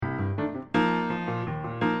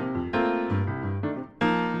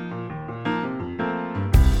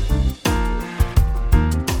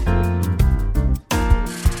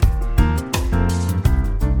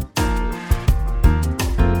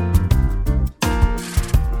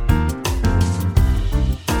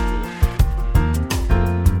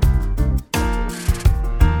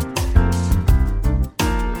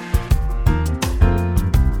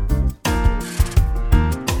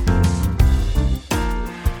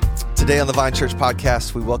Today on the Vine Church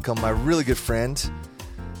podcast, we welcome my really good friend,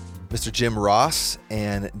 Mr. Jim Ross.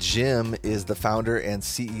 And Jim is the founder and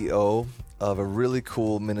CEO of a really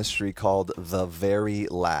cool ministry called The Very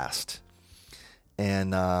Last.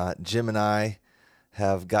 And Jim and I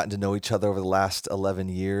have gotten to know each other over the last 11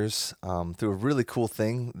 years through a really cool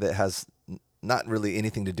thing that has not really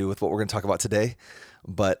anything to do with what we're going to talk about today,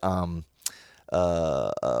 but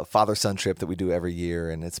a father-son trip that we do every year,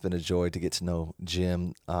 and it's been a joy to get to know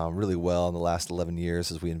Jim really well in the last 11 years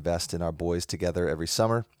as we invest in our boys together every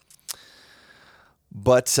summer.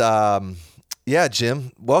 But yeah,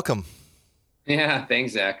 Jim, welcome. Yeah,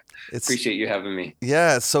 thanks, Zach. Appreciate you having me.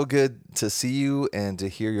 Yeah, it's so good to see you and to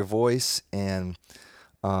hear your voice, and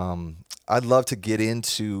I'd love to get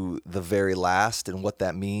into The Very Last and what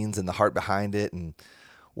that means and the heart behind it and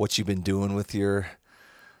what you've been doing with your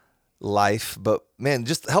life. But man,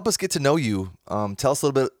 just help us get to know you. Tell us a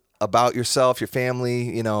little bit about yourself, your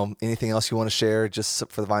family, anything else you want to share just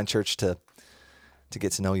for the Vine Church to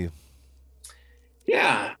get to know you.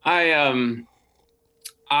 Yeah,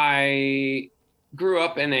 I grew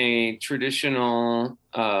up in a traditional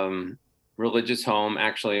religious home,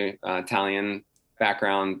 actually Italian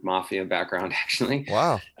background, mafia background, actually.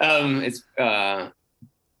 Wow. It's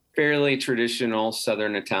fairly traditional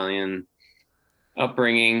Southern Italian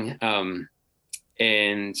upbringing.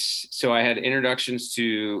 And so I had introductions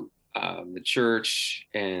to the church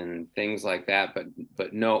and things like that,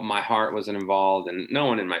 but no, my heart wasn't involved, and no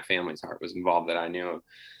one in my family's heart was involved that I knew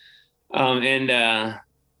of. And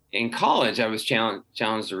in college, I was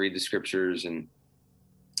challenged to read the scriptures, and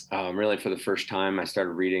really for the first time, I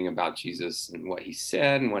started reading about Jesus and what he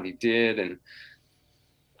said and what he did, and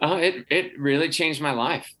it really changed my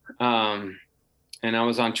life. And I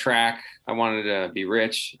was on track. I wanted to be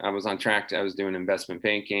rich. I was on track. I was doing investment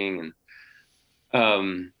banking.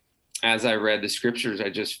 And as I read the scriptures,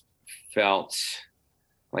 I just felt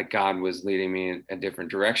like God was leading me in a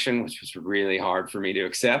different direction, which was really hard for me to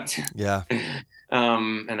accept. Yeah.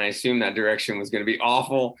 And I assumed that direction was going to be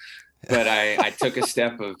awful. But I took a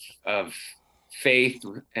step of faith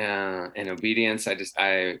and obedience.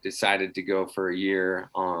 I decided to go for a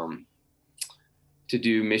year to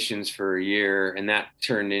do missions for a year, and that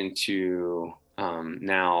turned into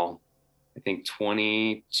now I think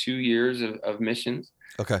 22 years of missions.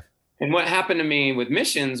 Okay. And what happened to me with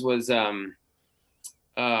missions was I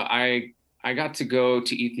got to go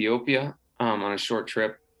to Ethiopia on a short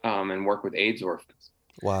trip and work with AIDS orphans.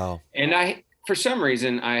 Wow. And for some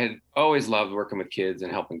reason, I had always loved working with kids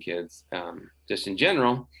and helping kids just in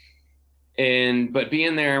general. But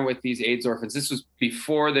being there with these AIDS orphans, this was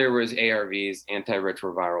before there was ARVs,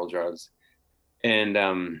 antiretroviral drugs.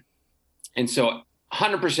 And so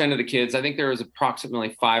 100% of the kids, I think there was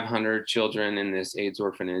approximately 500 children in this AIDS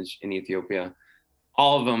orphanage in Ethiopia.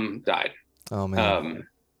 All of them died. Oh, man.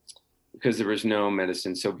 Because there was no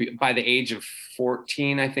medicine. So by the age of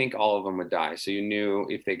 14, I think all of them would die. So you knew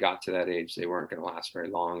if they got to that age, they weren't going to last very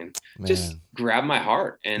long. And just grabbed my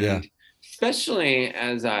heart. And especially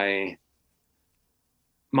as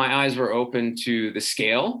my eyes were open to the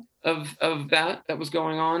scale of that was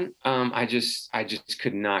going on. I just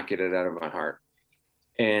could not get it out of my heart,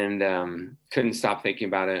 and couldn't stop thinking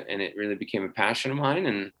about it. And it really became a passion of mine.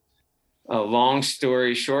 And a long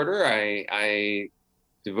story shorter, I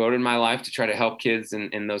devoted my life to try to help kids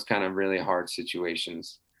in those kind of really hard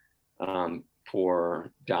situations, poor,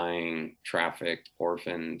 dying, trafficked,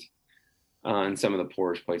 orphaned, in some of the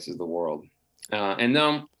poorest places of the world.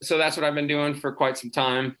 So that's what I've been doing for quite some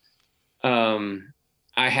time.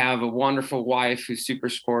 I have a wonderful wife who's super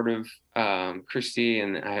supportive, Christy,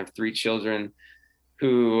 and I have 3 children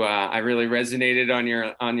who I really resonated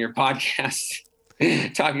on your podcast,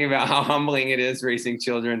 talking about how humbling it is raising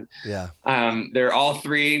children. Yeah. They're all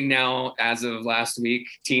 3 now, as of last week,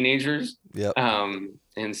 teenagers. Yep.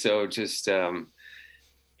 And so just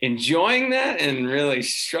enjoying that and really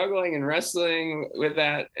struggling and wrestling with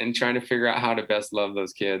that and trying to figure out how to best love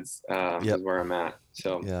those kids is where I'm at.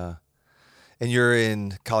 So yeah. And you're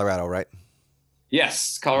in Colorado, right?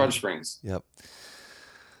 Yes, Colorado Springs. Yep.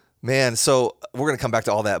 Man, so we're going to come back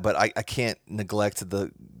to all that, but I can't neglect the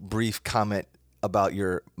brief comment about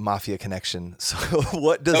your mafia connection. So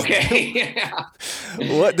what does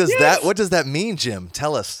what does that mean, Jim?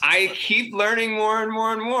 Tell us. I keep learning more and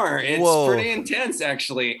more and more. It's pretty intense,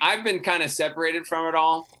 actually. I've been kind of separated from it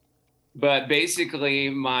all, but basically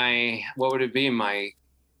my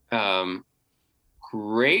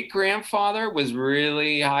great grandfather was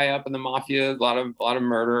really high up in the mafia, a lot of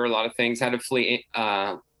murder, a lot of things, had to flee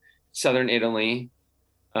southern Italy,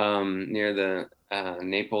 near the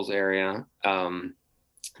Naples area. I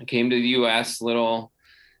came to the U.S.,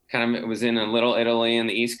 kind of was in a little Italy in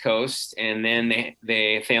the East Coast, and then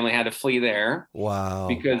they family had to flee there. Wow.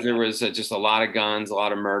 Because there was just a lot of guns, a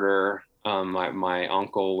lot of murder. My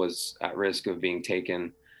uncle was at risk of being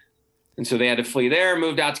taken, and so they had to flee there.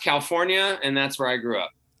 Moved out to California, and that's where I grew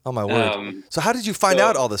up. Oh my word! So how did you find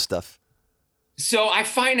out all this stuff? So I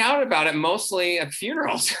find out about it mostly at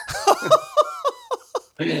funerals.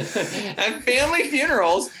 At family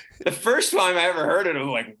funerals. The first time I ever heard it, I was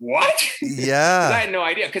like, what? Yeah. I had no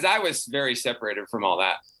idea, because I was very separated from all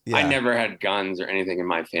that. Yeah. I never had guns or anything in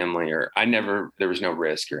my family, there was no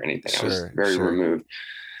risk or anything. I was very removed.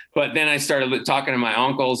 But then I started talking to my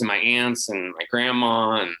uncles and my aunts and my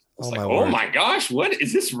grandma, and I was oh my gosh, what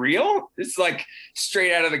is this real? It's like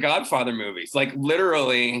straight out of the Godfather movies. Like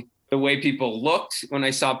literally the way people looked when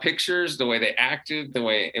I saw pictures, the way they acted, the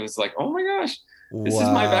way it was like, oh my gosh, this is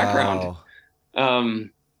my background.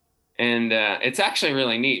 And it's actually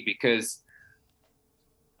really neat because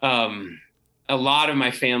a lot of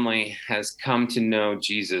my family has come to know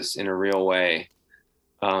Jesus in a real way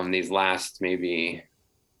these last maybe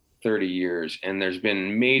 30 years. And there's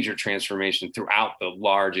been major transformation throughout the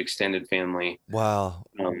large extended family. Wow.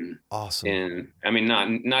 Awesome. And I mean, not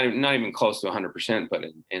even close to 100%, but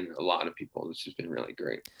in a lot of people, it's just been really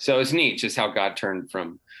great. So it's neat just how God turned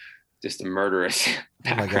from just a murderous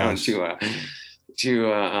background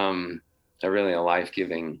to a really a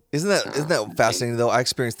life-giving. Isn't that fascinating though? I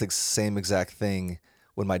experienced the same exact thing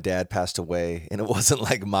when my dad passed away, and it wasn't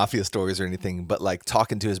like mafia stories or anything, but like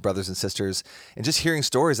talking to his brothers and sisters and just hearing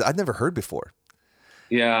stories that I'd never heard before.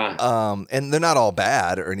 Yeah. And they're not all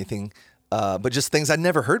bad or anything, but just things I'd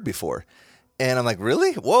never heard before. And I'm like,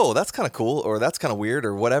 really? Whoa, that's kind of cool, or that's kind of weird,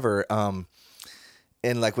 or whatever.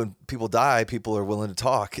 And like when people die, people are willing to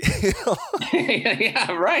talk. You know?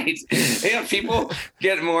 Yeah, right. Yeah, people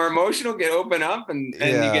get more emotional, get open up, and you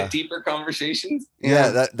get deeper conversations.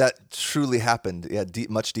 Yeah, that truly happened. Yeah,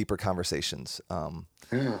 much deeper conversations.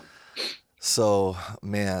 So,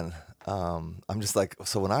 man, I'm just like,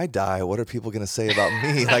 so when I die, what are people going to say about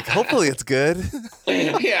me? Like, hopefully it's good.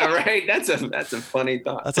 Yeah, right. That's a funny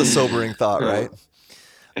thought. That's a sobering thought, right?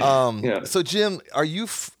 So Jim,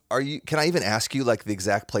 can I even ask you like the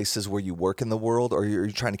exact places where you work in the world, or are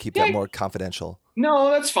you trying to keep that more confidential? No,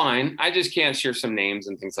 that's fine. I just can't share some names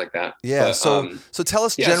and things like that. Yeah. But, so tell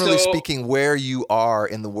us, generally speaking, where you are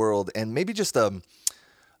in the world, and maybe just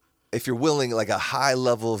if you're willing, like a high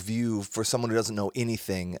level view for someone who doesn't know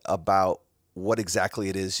anything about what exactly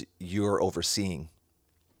it is you're overseeing.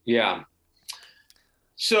 Yeah.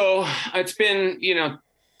 So it's been,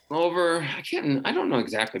 I don't know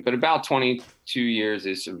exactly, but about 22 years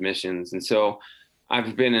is of missions. And so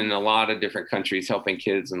I've been in a lot of different countries helping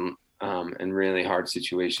kids in really hard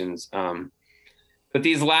situations. But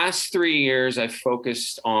these last 3 years, I've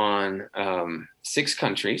focused on 6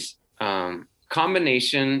 countries,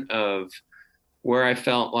 combination of where I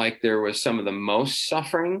felt like there was some of the most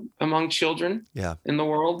suffering among children in the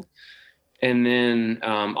world. And then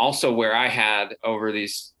also where I had over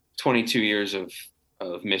these 22 years of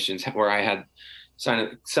missions, where I had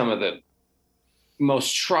some of the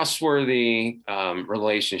most trustworthy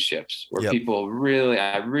relationships where people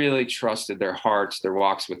I really trusted their hearts, their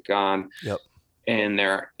walks with God, and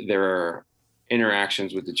their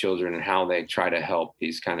interactions with the children and how they try to help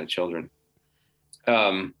these kind of children.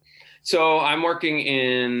 So I'm working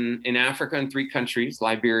in Africa in 3 countries: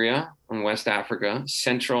 Liberia in West Africa,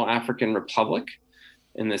 Central African Republic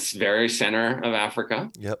in this very center of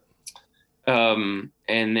Africa. And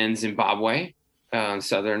then Zimbabwe,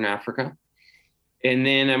 Southern Africa. And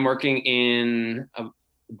then I'm working in a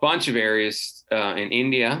bunch of areas in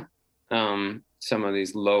India, some of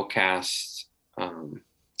these low caste,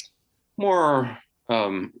 more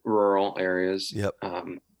rural areas.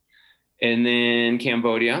 And then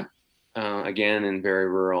Cambodia, again, in very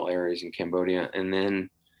rural areas in Cambodia. And then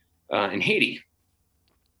in Haiti.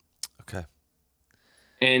 Okay.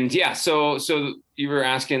 And so you were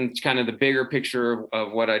asking kind of the bigger picture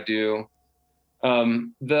of what I do.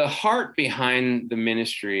 The heart behind the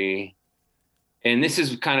ministry, and this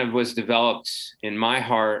is kind of was developed in my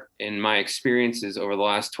heart, in my experiences over the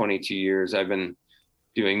last 22 years. I've been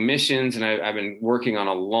doing missions, and I've been working on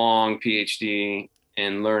a long PhD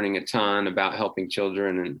and learning a ton about helping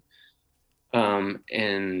children.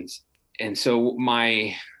 And so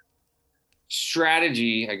my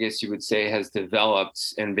strategy, I guess you would say, has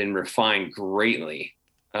developed and been refined greatly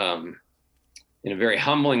in a very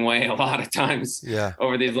humbling way a lot of times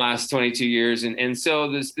over these last 22 years. And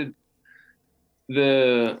so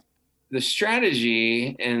the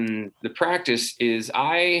strategy and the practice is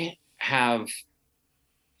I have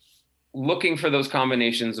looking for those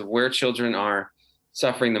combinations of where children are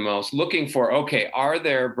suffering the most, looking for, okay, are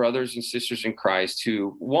there brothers and sisters in Christ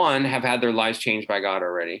who, one, have had their lives changed by God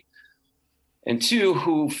already, and two,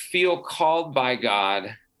 who feel called by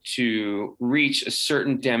God to reach a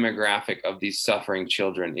certain demographic of these suffering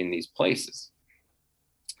children in these places.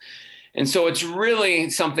 And so it's really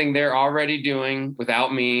something they're already doing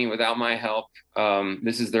without me, without my help.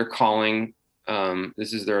 This is their calling.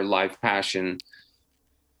 This is their life passion.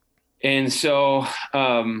 And so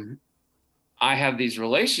I have these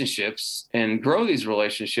relationships and grow these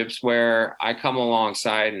relationships where I come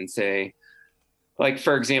alongside and say, like,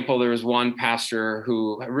 for example, there was one pastor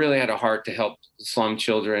who really had a heart to help slum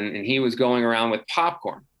children, and he was going around with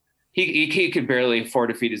popcorn. He could barely afford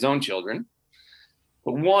to feed his own children.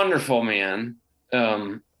 But wonderful man,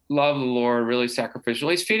 love the Lord, really sacrificial.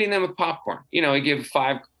 He's feeding them with popcorn. You know, he gives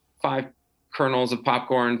five kernels of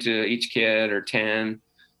popcorn to each kid, or 10.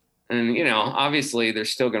 And, you know, obviously they're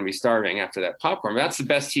still going to be starving after that popcorn. But that's the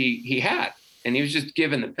best he had. And he was just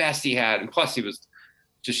giving the best he had. And plus he was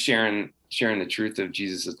just sharing the truth of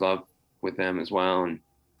Jesus' love with them as well.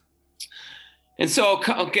 And so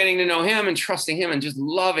getting to know him and trusting him and just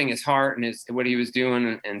loving his heart and what he was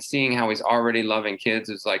doing, and seeing how he's already loving kids,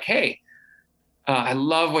 is like, hey, I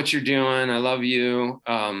love what you're doing. I love you.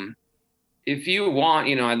 If you want,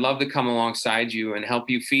 you know, I'd love to come alongside you and help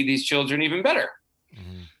you feed these children even better.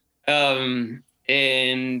 Mm-hmm.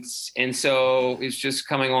 And so it's just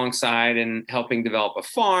coming alongside and helping develop a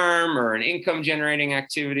farm or an income generating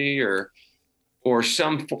activity, or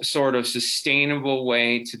some sort of sustainable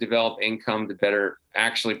way to develop income to better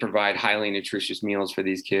actually provide highly nutritious meals for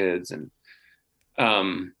these kids. And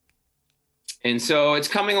so it's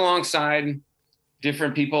coming alongside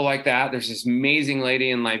different people like that. There's this amazing lady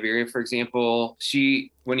in Liberia, for example.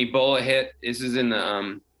 When Ebola hit, this is in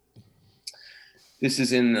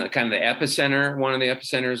the kind of the epicenter, one of the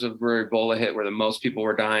epicenters of where Ebola hit, where the most people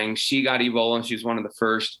were dying. She got Ebola, and she was one of the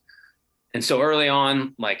first. And so early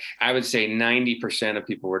on, like I would say 90% of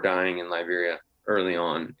people were dying in Liberia early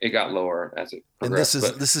on. It got lower as it progressed. And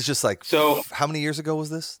this is just like, so how many years ago was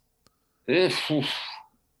this?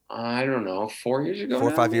 I don't know, 4 years ago. 4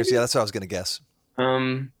 or 5 years. Yeah, that's what I was going to guess.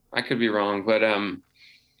 I could be wrong, but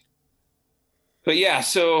yeah,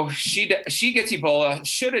 so she gets Ebola,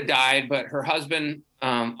 should have died, but her husband,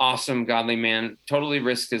 awesome, godly man, totally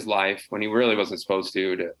risked his life when he really wasn't supposed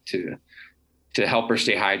to help her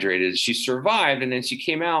stay hydrated. She survived, and then she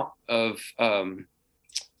came out of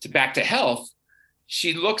back to health.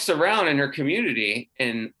 She looks around in her community,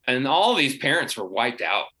 and all these parents were wiped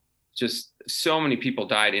out. Just so many people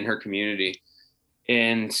died in her community.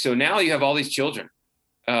 And so now you have all these children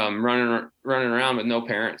running around with no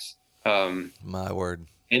parents. My word.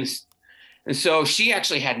 And so she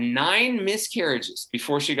actually had 9 miscarriages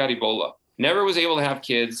before she got Ebola. Never was able to have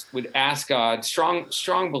kids, would ask God,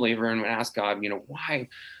 strong believer, and would ask God, you know, why?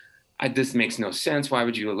 This makes no sense. Why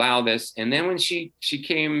would you allow this? And then when she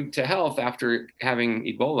came to health after having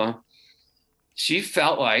Ebola, she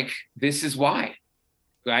felt like, this is why.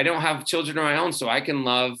 I don't have children of my own, so I can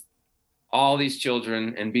love all these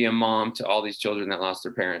children and be a mom to all these children that lost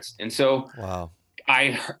their parents. And so wow.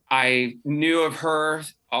 I knew of her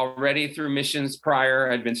already through missions prior.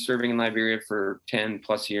 I'd been serving in Liberia for 10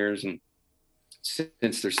 plus years, and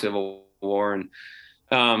since their civil war,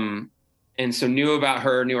 and so knew about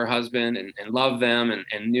her, knew her husband, and loved them,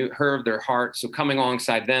 and knew her of their heart. So coming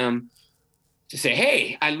alongside them to say,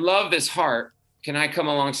 hey, I love this heart. Can I come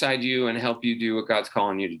alongside you and help you do what God's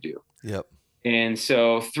calling you to do? Yep. And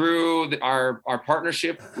so through our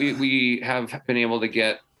partnership, we have been able to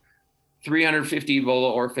get 350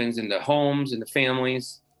 Ebola orphans into homes, into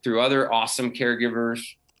families, through other awesome caregivers.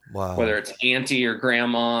 Wow. Whether it's auntie or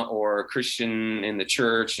grandma or a Christian in the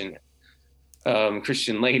church, and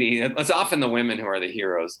Christian lady. It's often the women who are the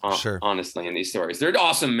heroes, sure. Honestly, in these stories. They're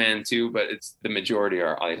awesome men too, but it's the majority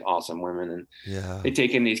are awesome women. And yeah, they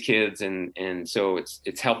take in these kids, and so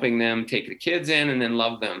it's helping them take the kids in and then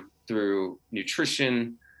love them through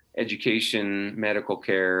nutrition, education, medical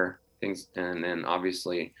care, things, and then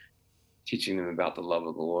obviously teaching them about the love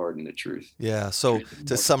of the Lord and the truth. Yeah. So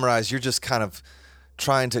to summarize, you're just kind of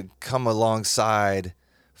trying to come alongside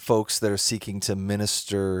folks that are seeking to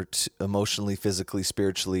minister emotionally, physically,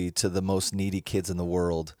 spiritually to the most needy kids in the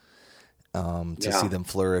world, to see them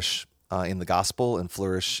flourish in the gospel and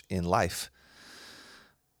flourish in life.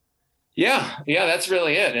 Yeah, that's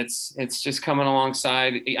really it. It's just coming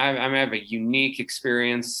alongside. I have a unique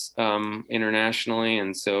experience internationally,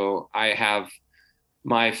 and so I have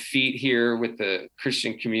my feet here with the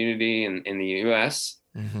Christian community in the U.S.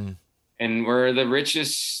 Mm-hmm. And we're the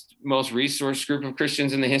richest, most resourced group of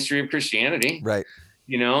Christians in the history of Christianity. Right.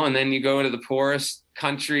 You know, and then you go to the poorest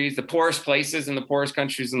countries, the poorest places in the poorest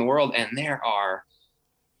countries in the world, and there are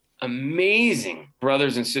amazing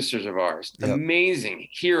brothers and sisters of ours, Yep. amazing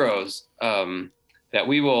heroes that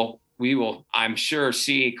we will, I'm sure,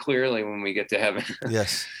 see clearly when we get to heaven.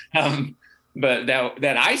 Yes. But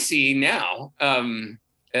that I see now,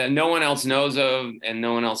 no one else knows of and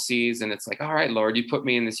no one else sees. And it's like, all right, Lord, you put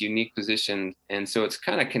me in this unique position. And so it's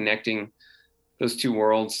kind of connecting those two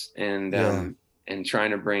worlds and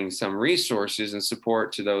trying to bring some resources and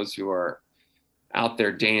support to those who are out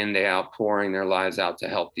there day in, day out, pouring their lives out to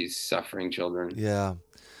help these suffering children. Yeah.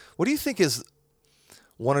 What do you think is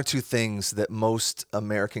one or two things that most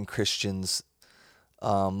American Christians,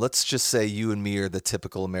 let's just say you and me are the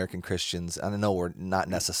typical American Christians. I know we're not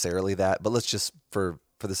necessarily that, but let's just, for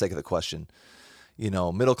the sake of the question,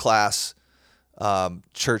 middle class,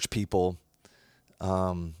 church people,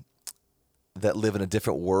 that live in a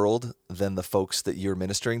different world than the folks that you're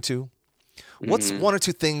ministering to. What's one or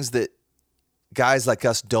two things that guys like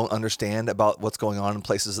us don't understand about what's going on in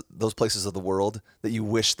those places of the world that you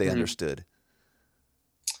wish they understood?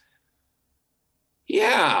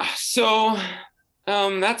 Yeah. So,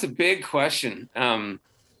 that's a big question.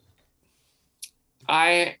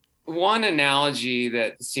 One analogy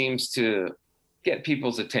that seems to get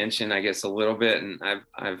people's attention, I guess, a little bit, and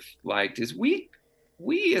I've liked, is we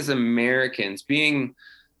as Americans, being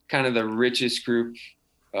kind of the richest group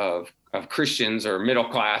of Christians or middle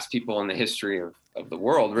class people in the history of the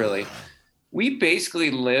world, really, we basically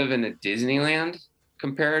live in a Disneyland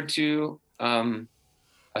compared to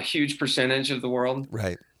a huge percentage of the world.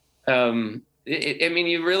 Right. I mean,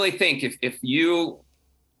 you really think if you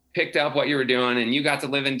picked up what you were doing and you got to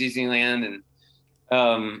live in Disneyland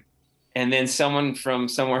and then someone from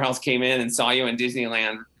somewhere else came in and saw you in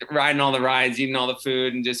Disneyland, riding all the rides, eating all the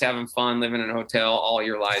food, and just having fun, living in a hotel all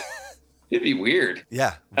your life, it'd be weird.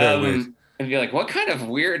 Yeah, very weird. And be like, what kind of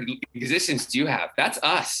weird existence do you have? That's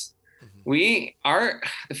us. The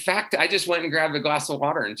fact that I just went and grabbed a glass of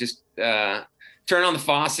water and just turn on the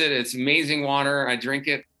faucet. It's amazing water. I drink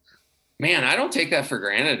it. Man, I don't take that for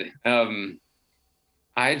granted.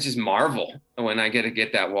 I just marvel when I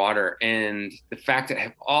get that water, and the fact that I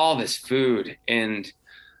have all this food and,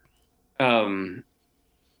 all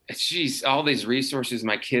these resources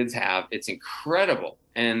my kids have, it's incredible.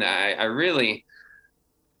 And I really,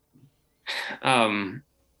 I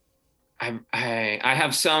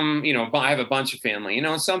have some, I have a bunch of family,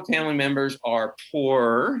 some family members are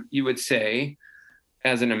poor, you would say,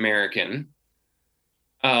 as an American.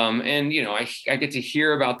 And I get to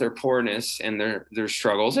hear about their poorness and their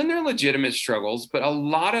struggles, and their legitimate struggles, but a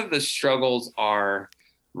lot of the struggles are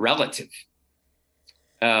relative.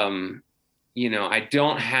 I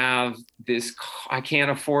don't have this, I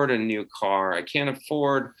can't afford a new car. I can't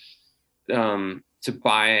afford to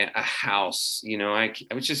buy a house.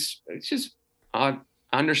 It's just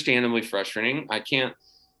understandably frustrating. I can't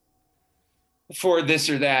afford this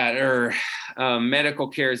or that, or medical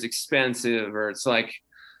care is expensive, or it's like,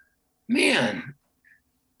 man,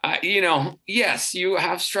 yes, you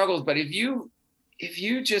have struggles, but if you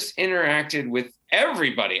just interacted with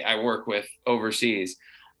everybody I work with overseas,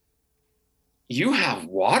 you have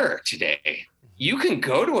water today. You can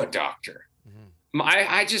go to a doctor.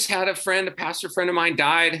 I just had a pastor friend of mine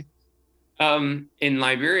died in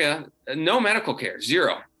Liberia. No medical care,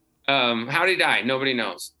 zero. How did he die? Nobody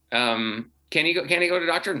knows. Can he go to a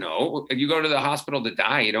doctor? No. You go to the hospital to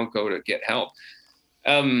die. You don't go to get help.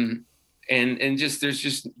 And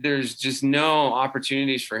there's just no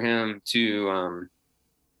opportunities for him to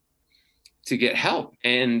get help.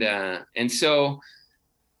 And so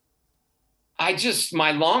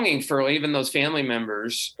my longing for even those family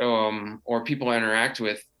members, or people I interact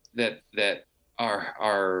with that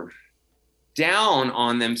are down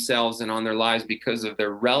on themselves and on their lives because of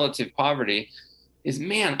their relative poverty is,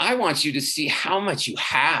 man, I want you to see how much you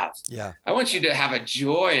have. Yeah. I want you to have a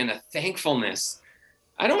joy and a thankfulness.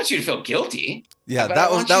 I don't want you to feel guilty. Yeah,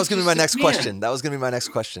 that was going to be my next question. That was going to be my next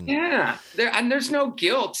question. Yeah, there's no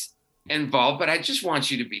guilt involved, but I just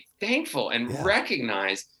want you to be thankful and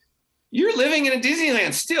recognize you're living in a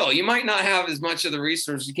Disneyland still. You might not have as much of the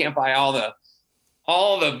resources. You can't buy all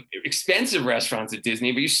the expensive restaurants at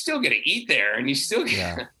Disney, but you still get to eat there, and you still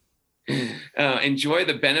get enjoy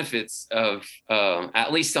the benefits of,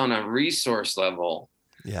 at least on a resource level,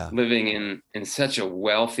 living in such a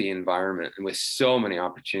wealthy environment and with so many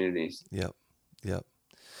opportunities. Yep.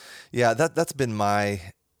 Yeah, that's been my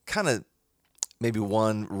kind of maybe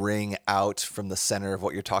one ring out from the center of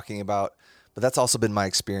what you're talking about. But that's also been my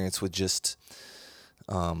experience with just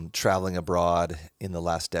traveling abroad in the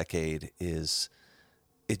last decade. You're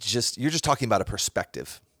just talking about a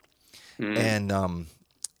perspective. Mm.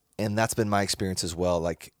 And that's been my experience as well.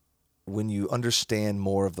 Like when you understand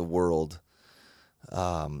more of the world,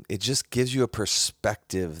 it just gives you a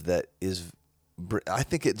perspective that is, I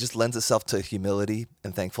think it just lends itself to humility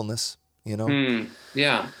and thankfulness, you know? Mm.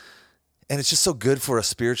 Yeah. And it's just so good for us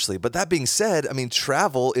spiritually. But that being said, I mean,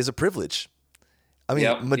 travel is a privilege. I mean,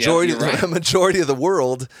 Yep. You're right. majority of the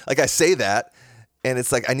world, like I say that, and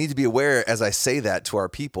it's like I need to be aware as I say that to our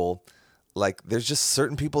people, like there's just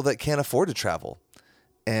certain people that can't afford to travel.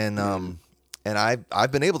 And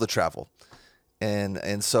I've been able to travel.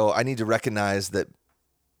 And so I need to recognize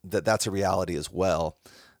that's a reality as well.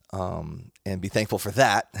 And be thankful for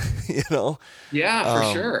that, you know? Yeah,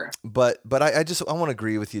 for sure. But I want to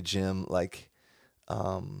agree with you, Jim. Like,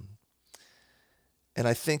 and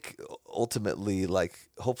I think ultimately, like,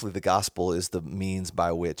 hopefully the gospel is the means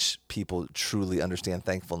by which people truly understand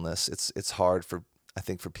thankfulness. It's hard for, I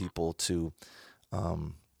think, for people to,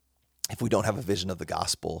 if we don't have a vision of the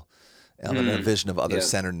gospel and a vision of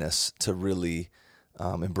other-centeredness, to really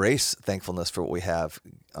embrace thankfulness for what we have,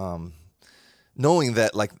 knowing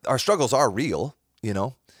that, like, our struggles are real, you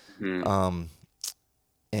know?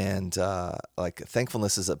 And like,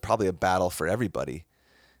 thankfulness is probably a battle for everybody.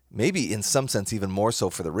 Maybe in some sense even more so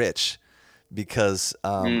for the rich, because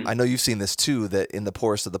I know you've seen this too, that in the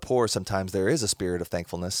poorest of the poor, sometimes there is a spirit of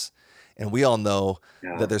thankfulness. And we all know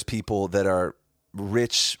that there's people that are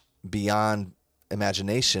rich beyond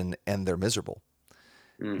imagination and they're miserable.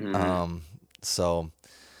 So,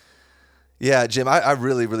 yeah, Jim, I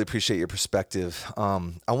really, really appreciate your perspective.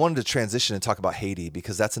 I wanted to transition and talk about Haiti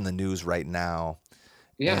because that's in the news right now.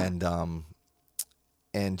 Yeah.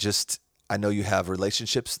 And just, I know you have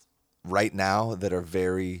relationships right now that are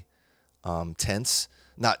very tense,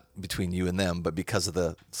 not between you and them, but because of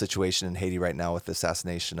the situation in Haiti right now with the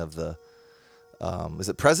assassination of the, is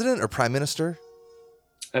it president or prime minister?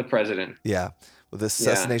 President. Yeah. With the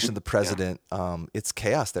assassination of the president, it's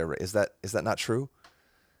chaos there. Is that not true?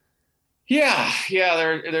 Yeah.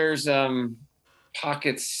 There's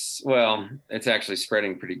pockets. Well, it's actually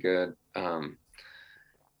spreading pretty good.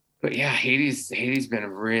 But yeah, Haiti's been a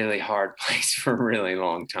really hard place for a really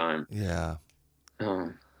long time. Yeah.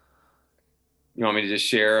 You want me to just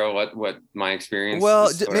share what my experience?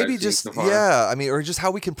 Well, maybe just I mean, or just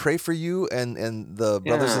how we can pray for you and the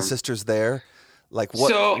brothers and sisters there. Like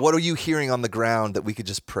what are you hearing on the ground that we could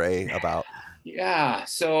just pray about? Yeah.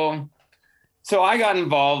 So I got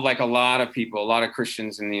involved, like a lot of people, a lot of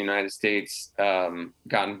Christians in the United States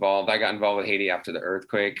got involved. I got involved with Haiti after the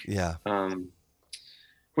earthquake. Yeah.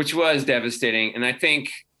 Which was devastating. And I think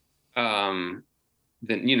and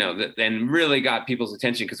really got people's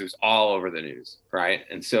attention because it was all over the news, right?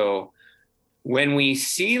 And so when we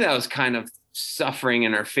see those kind of suffering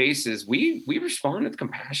in our faces, we respond with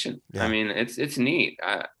compassion. Yeah. I mean, it's neat.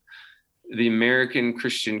 The American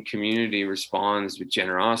Christian community responds with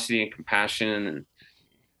generosity and compassion,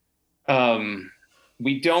 and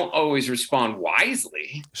we don't always respond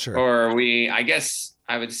wisely. Sure. Or I guess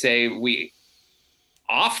I would say we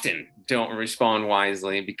often don't respond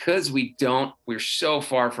wisely because we're so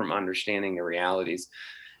far from understanding the realities.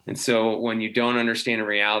 And so when you don't understand a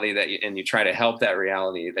reality and you try to help that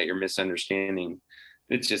reality that you're misunderstanding,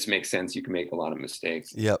 it just makes sense. You can make a lot of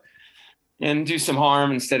mistakes. Yep. And do some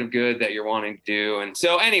harm instead of good that you're wanting to do. And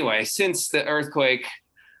so anyway, since the earthquake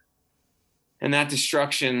and that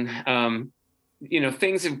destruction,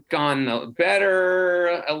 things have gone better,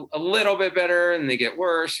 a little bit better, and they get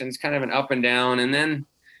worse, and it's kind of an up and down. And then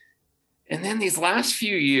these last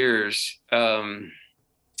few years,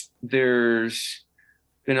 there's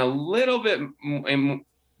been a little bit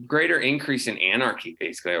greater increase in anarchy,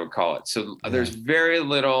 basically, I would call it. So there's very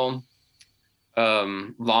little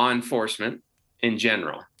law enforcement in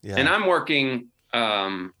general. Yeah. And I'm working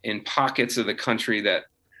in pockets of the country that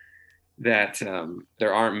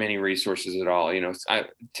there aren't many resources at all.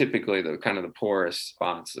 Typically the kind of the poorest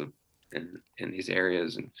spots in these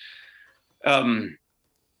areas,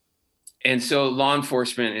 and so law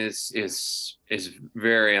enforcement is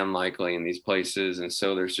very unlikely in these places, and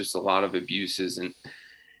so there's just a lot of abuses,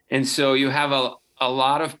 and so you have a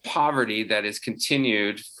lot of poverty that is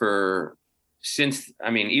continued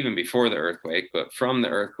even before the earthquake, but from the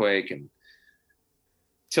earthquake and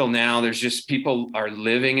till now, there's just people are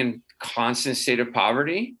living in constant state of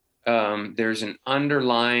poverty. There's an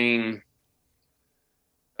underlying,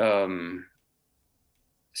 for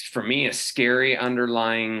me, a scary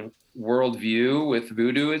underlying worldview with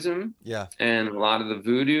voodooism. Yeah. And a lot of the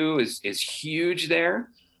voodoo is huge there.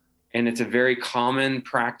 And it's a very common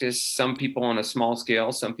practice. Some people on a small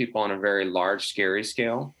scale, some people on a very large, scary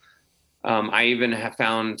scale. I even have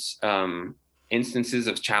found instances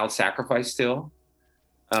of child sacrifice still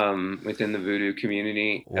within the voodoo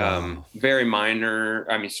community. Wow. Very minor,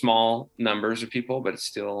 I mean, small numbers of people, but it's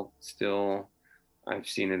still I've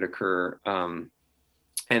seen it occur. And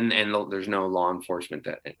there's no law enforcement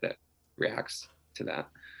that reacts to that.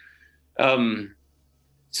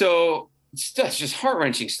 So it's just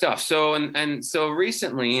heart-wrenching stuff. So so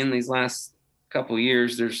recently, in these last couple of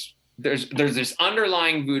years, there's this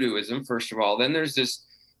underlying voodooism, first of all. Then there's this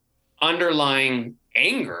underlying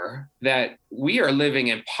anger that we are living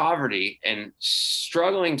in poverty and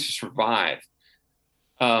struggling to survive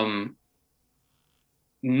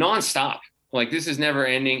nonstop. Like, this is never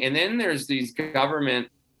ending. And then there's these government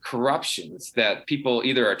corruptions that people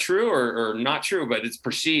either are true or not true, but it's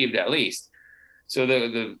perceived, at least. So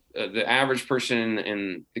the average person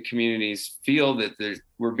in the communities feel that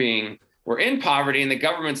we're in poverty, and the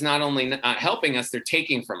government's not only not helping us, they're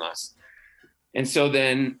taking from us. And so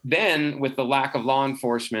then with the lack of law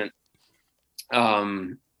enforcement,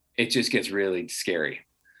 it just gets really scary.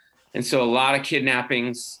 And so a lot of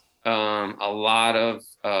kidnappings, a lot of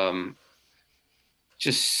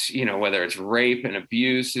just, you know, whether it's rape and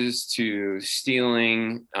abuses to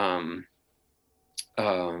stealing, and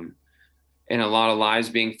a lot of lives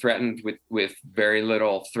being threatened with very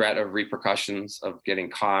little threat of repercussions of getting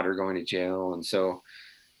caught or going to jail. And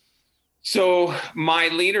so my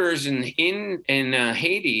leaders in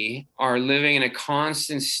Haiti are living in a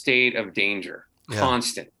constant state of danger,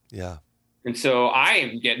 constant. Yeah. And so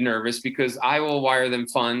I get nervous because I will wire them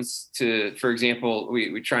funds to, for example,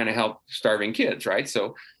 we're trying to help starving kids, right?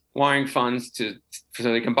 So wiring funds so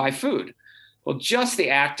they can buy food. Well, just the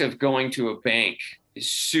act of going to a bank is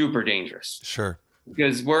super dangerous. Sure.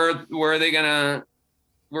 Because where are they gonna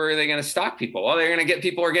stop people? Well, they're gonna get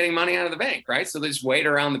people who are getting money out of the bank, right? So they just wait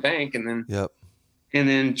around the bank and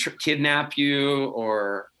then kidnap you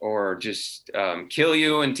or just kill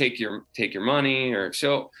you and take your money. Or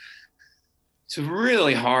so it's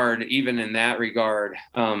really hard even in that regard.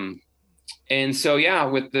 And so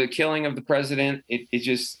with the killing of the president, it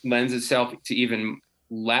just lends itself to even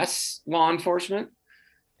less law enforcement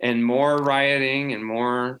and more rioting and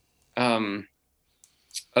more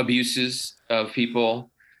abuses of people.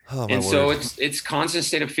 And so it's constant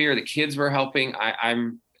state of fear. The kids we're helping,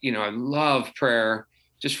 I love prayer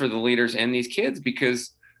just for the leaders and these kids,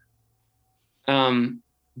 because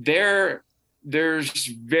there's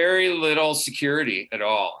very little security at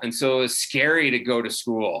all. And so it's scary to go to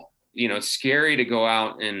school. You know, it's scary to go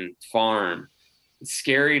out and farm. It's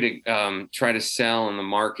scary to try to sell in the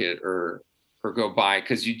market or go buy,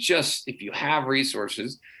 because if you have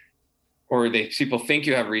resources, or people think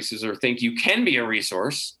you have resources or think you can be a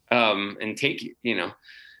resource and take you,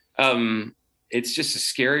 it's just a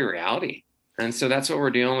scary reality. And so that's what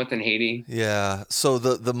we're dealing with in Haiti. Yeah. So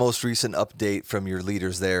the most recent update from your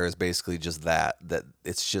leaders there is basically just that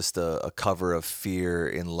it's just a cover of fear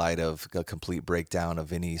in light of a complete breakdown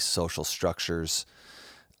of any social structures,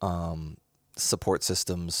 support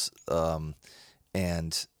systems,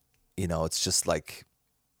 and it's just like,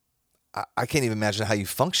 I can't even imagine how you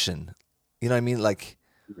function. You know what I mean? Like,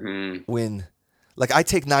 when, like, I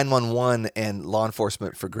take 911 and law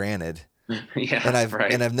enforcement for granted. And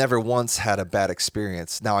I've never once had a bad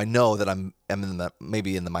experience. Now I know that I'm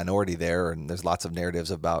maybe in the minority there, and there's lots of narratives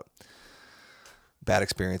about bad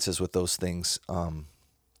experiences with those things.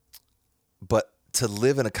 But to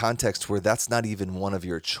live in a context where that's not even one of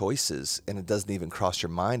your choices, and it doesn't even cross your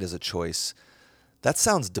mind as a choice, that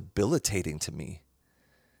sounds debilitating to me.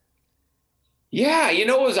 Yeah,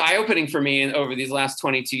 what was eye-opening for me over these last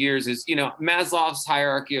 22 years is, Maslow's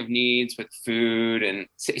hierarchy of needs with food and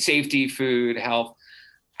safety, food, health.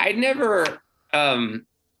 I'd never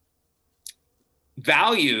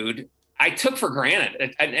valued. I took for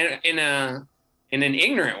granted in an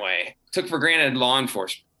ignorant way. Took for granted law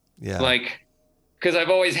enforcement. Yeah, like, because I've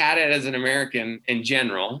always had it as an American in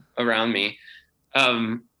general around me.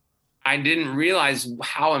 I didn't realize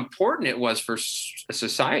how important it was for a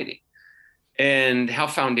society. And how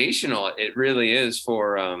foundational it really is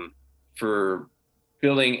for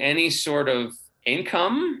building any sort of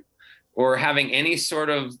income or having any sort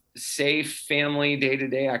of safe family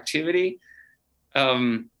day-to-day activity.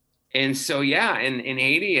 And so, in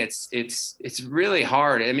Haiti, it's really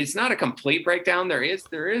hard. I mean, it's not a complete breakdown. There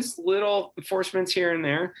is little enforcements here and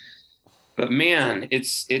there, but man, it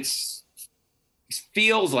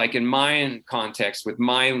feels like, in my context with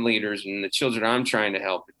my leaders and the children I'm trying to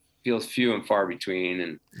help, feels few and far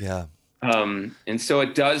between. And so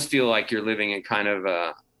it does feel like you're living in kind of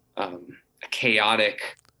a chaotic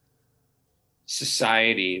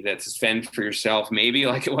society that's fend for yourself, maybe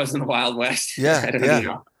like it was in the Wild West.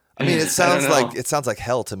 Yeah. I mean, I it sounds like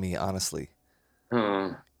hell to me, honestly.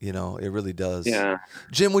 don't know. You know, it really does. Yeah.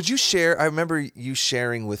 Jim, would you share? I remember you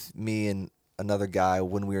sharing with me and another guy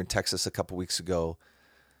when we were in Texas a couple weeks ago,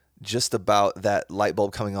 just about that light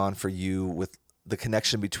bulb coming on for you with the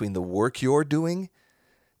connection between the work you're doing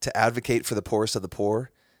to advocate for the poorest of the poor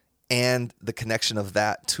and the connection of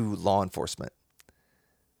that to law enforcement.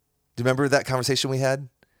 Do you remember that conversation we had?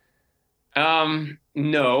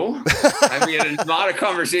 No, I mean, a lot of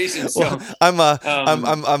conversations. So,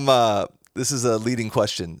 This is a leading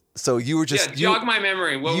question. So you were just jog my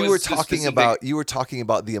memory. You were talking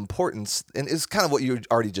about the importance, and it's kind of what you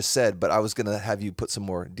already just said, but I was going to have you put some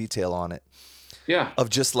more detail on it. Yeah. Of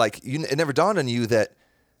just like it never dawned on you that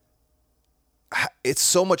it's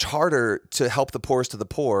so much harder to help the poorest of the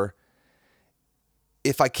poor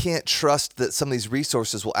if I can't trust that some of these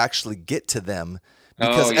resources will actually get to them,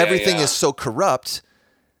 because everything is so corrupt.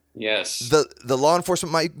 Yes. The law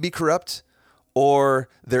enforcement might be corrupt, or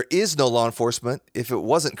there is no law enforcement if it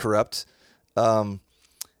wasn't corrupt. And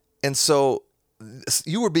so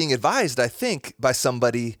you were being advised, I think, by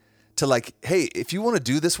somebody to like, hey, if you want to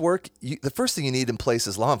do this work, the first thing you need in place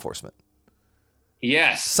is law enforcement.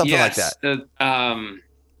 Yes. Something like that.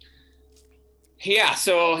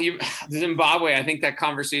 So Zimbabwe, I think that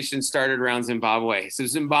conversation started around Zimbabwe. So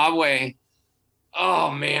Zimbabwe, oh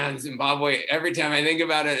man, Zimbabwe, every time I think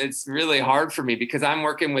about it, it's really hard for me because I'm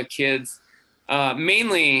working with kids,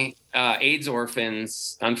 mainly AIDS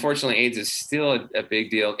orphans. Unfortunately, AIDS is still a big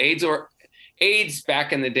deal. AIDS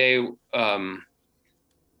back in the day,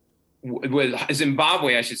 with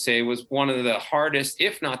Zimbabwe, I should say, was one of the hardest,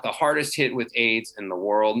 if not the hardest hit with AIDS in the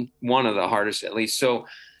world. One of the hardest, at least. So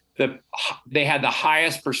they had the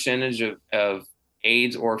highest percentage of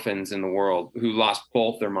AIDS orphans in the world who lost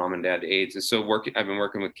both their mom and dad to AIDS. And so I've been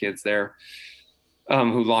working with kids there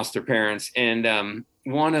who lost their parents. And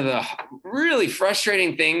one of the really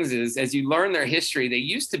frustrating things is, as you learn their history, they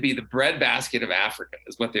used to be the breadbasket of Africa,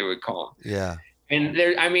 is what they would call them. Yeah. And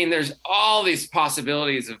there's all these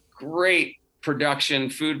possibilities of great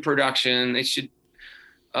production, food production.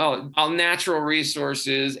 All natural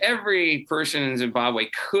resources. Every person in Zimbabwe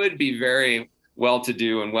could be very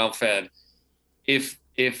well-to-do and well-fed if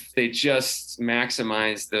they just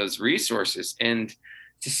maximize those resources. And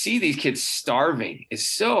to see these kids starving is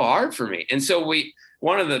so hard for me. And so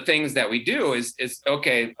one of the things that we do is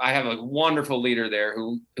okay, I have a wonderful leader there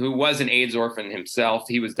who was an AIDS orphan himself.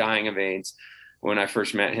 He was dying of AIDS when I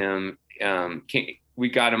first met him. We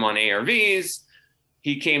got him on ARVs.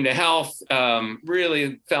 He came to health,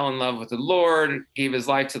 really fell in love with the Lord, gave his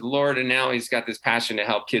life to the Lord, and now he's got this passion to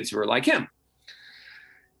help kids who are like him.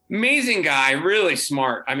 Amazing guy, really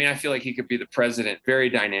smart. I mean, I feel like he could be the president, very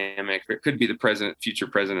dynamic. It could be the future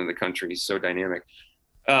president of the country. He's so dynamic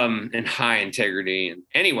and high integrity. And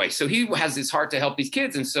anyway, so he has this heart to help these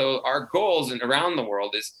kids. And so our goals around the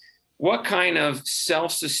world is what kind of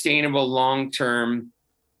self-sustainable, long-term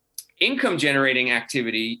income generating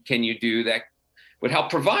activity can you do that would help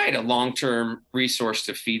provide a long-term resource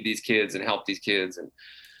to feed these kids and help these kids.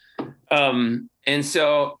 And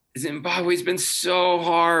so Zimbabwe's been so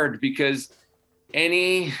hard because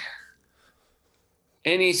any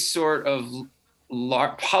sort of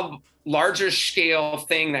larger scale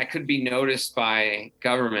thing that could be noticed by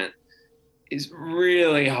government is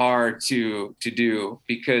really hard to do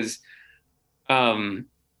because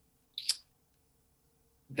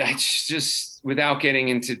that's just, without getting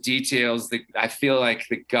into details, I feel like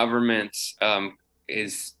the government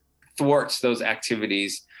thwarts those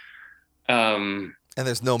activities. And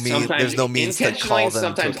there's no means to call them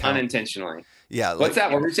sometimes to account. Unintentionally. Yeah. What's that?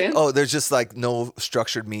 What were you saying? Oh, there's just like no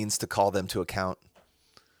structured means to call them to account.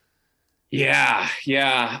 Yeah.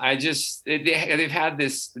 They've had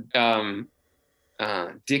this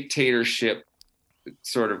dictatorship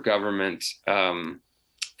sort of government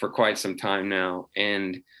for quite some time now.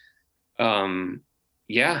 And and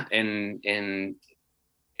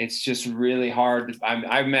it's just really hard.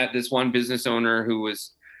 I met this one business owner who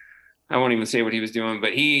was, I won't even say what he was doing,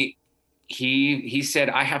 but he said,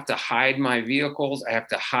 I have to hide my vehicles. I have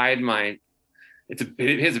to hide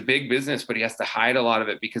he has a big business, but he has to hide a lot of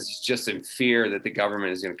it because he's just in fear that the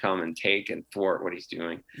government is going to come and take and thwart what he's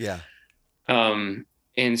doing. Yeah. And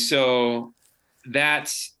so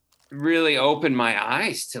that's really opened my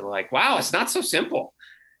eyes to like, wow, it's not so simple.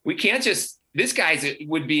 We can't this guy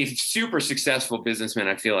would be a super successful businessman,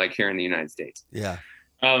 I feel like, here in the United States. Yeah.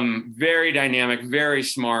 Very dynamic, very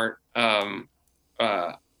smart, very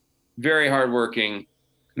hardworking.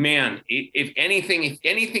 Man, if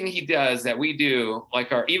anything he does that we do,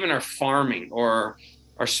 like even our farming or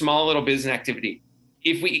our small little business activity,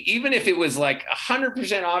 even if it was like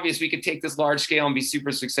 100% obvious we could take this large scale and be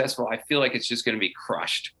super successful, I feel like it's just going to be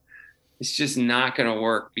crushed. It's just not going to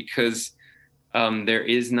work because there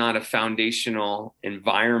is not a foundational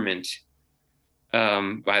environment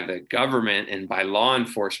by the government and by law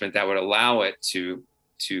enforcement that would allow it to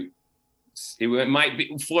it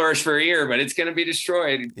might flourish for a year, but it's going to be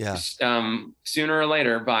destroyed sooner or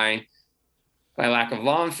later by lack of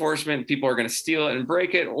law enforcement. People are going to steal it and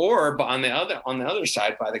break it, or on the other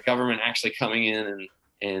side, by the government actually coming in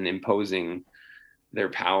and imposing their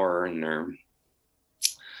power and their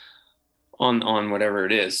on whatever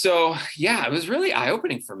it is. So yeah, it was really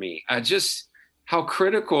eye-opening for me. Just how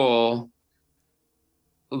critical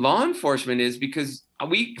law enforcement is, because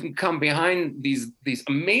we can come behind these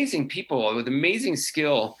amazing people with amazing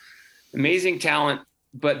skill, amazing talent,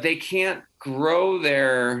 but they can't grow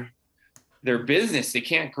their business. They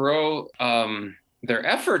can't grow their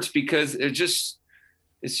efforts because it's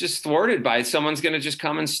just thwarted by someone's going to just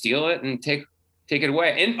come and steal it and take it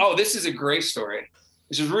away. And this is a great story.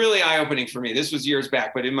 This was really eye-opening for me. This was years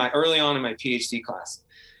back, but early on in my PhD class,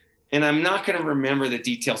 and I'm not going to remember the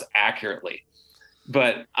details accurately,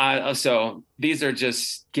 but so these are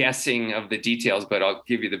just guessing of the details, but I'll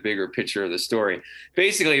give you the bigger picture of the story.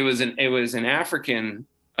 Basically, it was an African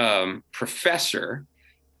professor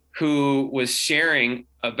who was sharing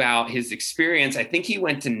about his experience. I think he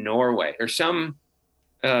went to Norway or some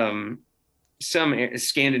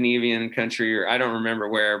Scandinavian country, or I don't remember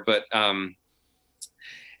where, but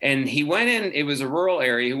and he went in. It was a rural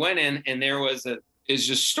area. He went in, and there was a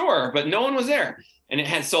store, but no one was there, and it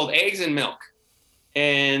had sold eggs and milk.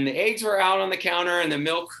 And the eggs were out on the counter and the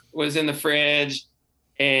milk was in the fridge,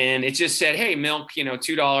 and it just said, hey, milk,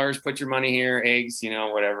 $2, put your money here, eggs,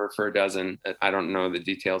 whatever, for a dozen. I don't know the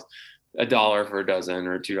details, $1 for a dozen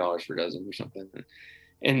or $2 for a dozen or something.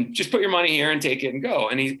 And just put your money here and take it and go.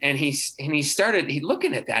 And he started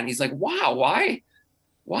looking at that, and he's like, wow, why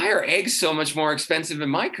are eggs so much more expensive in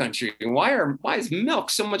my country? Why is milk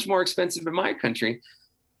so much more expensive in my country?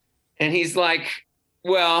 And he's like,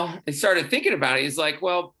 well, I started thinking about it. He's like,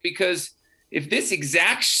 well, because if this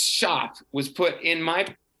exact shop was put in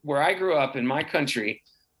where I grew up in my country,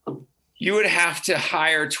 you would have to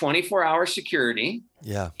hire 24-hour security.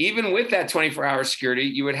 Yeah. Even with that 24-hour security,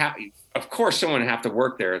 you would have, of course, someone would have to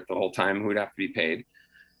work there the whole time who would have to be paid.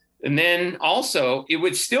 And then also it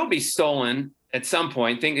would still be stolen at some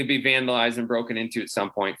point. I think it'd be vandalized and broken into at some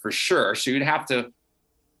point for sure. So you'd have to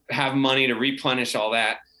have money to replenish all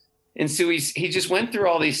that. And so he just went through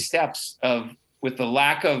all these steps with the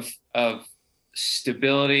lack of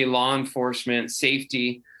stability, law enforcement,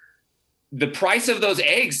 safety. The price of those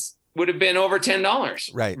eggs would have been over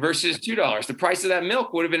 $10, right, versus $2. The price of that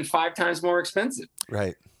milk would have been 5 times more expensive.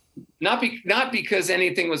 Right. Not because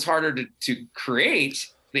anything was harder to create.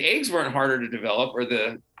 The eggs weren't harder to develop, or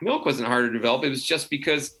the milk wasn't harder to develop. It was just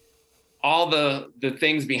because all the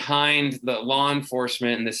things behind the law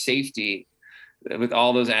enforcement and the safety, with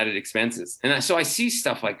all those added expenses. And so I see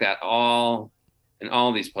stuff like that in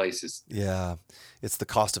all these places. Yeah. It's the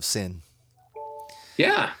cost of sin.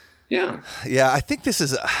 Yeah. Yeah. Yeah. I think this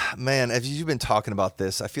is, man, as you've been talking about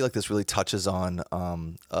this, I feel like this really touches on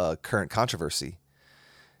current controversy.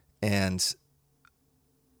 And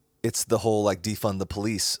it's the whole defund the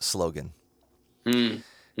police slogan. And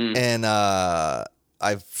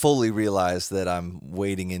I fully realized that I'm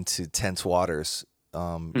wading into tense waters,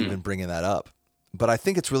 even bringing that up. But I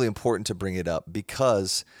think it's really important to bring it up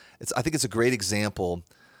because I think it's a great example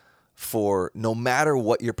for no matter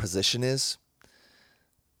what your position is,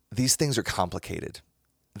 these things are complicated.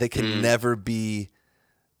 They can never be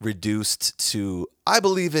reduced to, I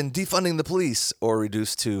believe in defunding the police, or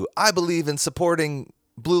reduced to, I believe in supporting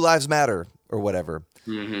Blue Lives Matter or whatever.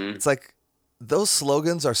 Mm-hmm. It's like those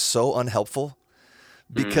slogans are so unhelpful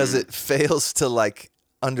because it fails to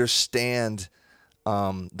understand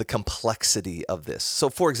the complexity of this. So,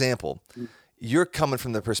 for example, you're coming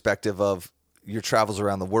from the perspective of your travels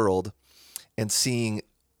around the world and seeing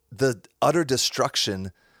the utter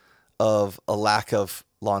destruction of a lack of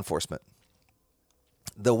law enforcement,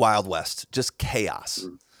 the Wild West, just chaos.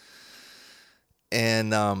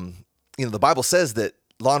 And, the Bible says that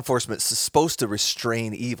law enforcement is supposed to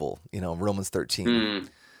restrain evil, Romans 13.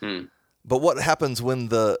 But what happens when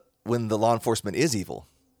the law enforcement is evil?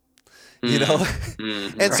 And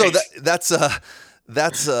right. So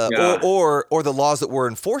that's or the laws that we're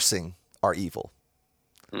enforcing are evil,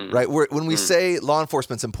 right? When we say law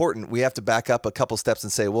enforcement's important, we have to back up a couple steps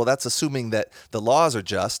and say, well, that's assuming that the laws are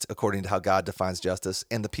just according to how God defines justice,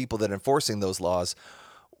 and the people that are enforcing those laws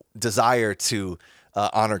desire to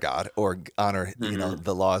honor God or honor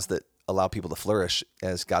the laws that allow people to flourish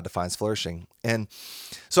as God defines flourishing. And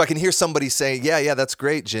so I can hear somebody say, yeah, that's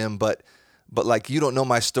great, Jim, but like, you don't know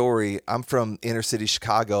my story. I'm from inner city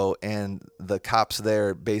Chicago, and the cops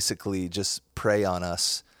there basically just prey on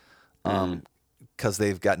us because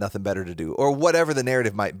they've got nothing better to do, or whatever the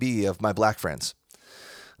narrative might be of my black friends.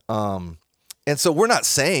 And so we're not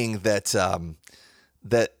saying that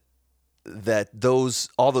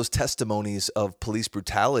all those testimonies of police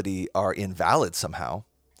brutality are invalid somehow.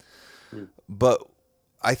 But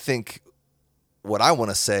I think what I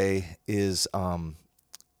want to say is,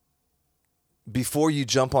 before you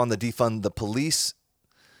jump on the defund the police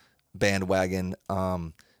bandwagon,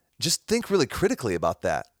 just think really critically about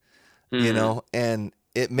that, you know, and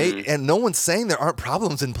and no one's saying there aren't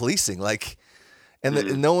problems in policing. Like,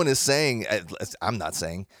 and no one is saying, I'm not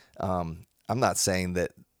saying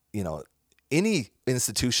that, you know, any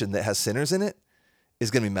institution that has sinners in it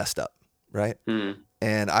is going to be messed up. Right.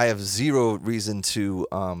 And I have zero reason to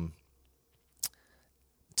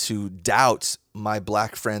doubt my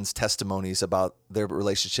black friends' testimonies about their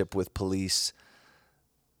relationship with police,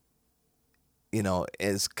 you know,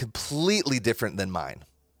 is completely different than mine.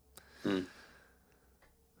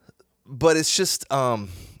 But it's just,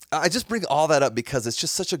 I just bring all that up because it's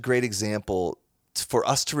just such a great example for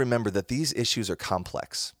us to remember that these issues are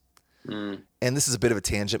complex. And this is a bit of a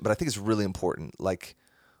tangent, but I think it's really important. Like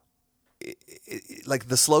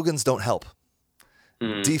the slogans don't help.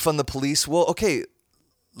 Defund the police. Well, okay,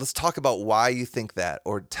 let's talk about why you think that,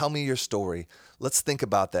 or tell me your story. Let's think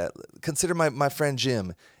about that. Consider my friend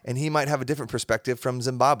Jim, and he might have a different perspective from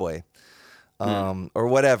Zimbabwe, or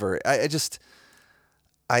whatever. It's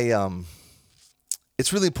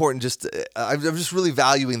really important. I'm just really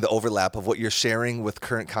valuing the overlap of what you're sharing with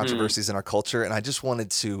current controversies in our culture, and I just wanted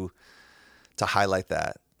to highlight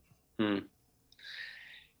that.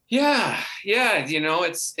 Yeah. You know,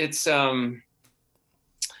 it's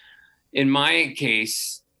in my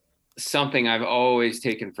case, something I've always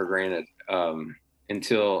taken for granted,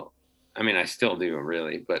 until, I mean, I still do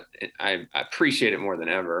really, but I appreciate it more than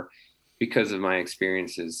ever because of my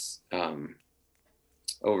experiences,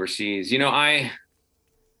 overseas. You know,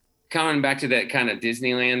 coming back to that kind of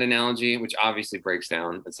Disneyland analogy, which obviously breaks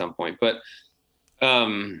down at some point, but,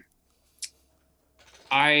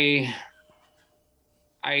 I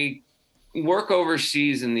work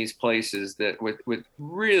overseas in these places that with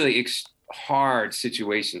really hard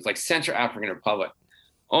situations, like Central African Republic.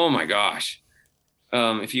 Oh my gosh.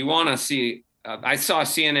 If you want to see, I saw a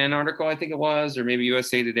CNN article, I think it was, or maybe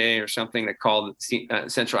USA Today or something, that called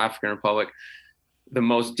Central African Republic the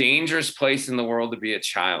most dangerous place in the world to be a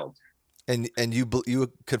child. And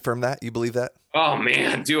you confirm that? You believe that? Oh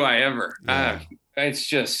man, do I ever? Yeah. It's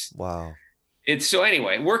just, wow. It's so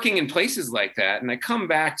anyway, working in places like that, and I come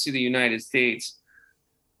back to the United States,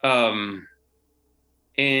 and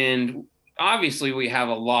obviously we have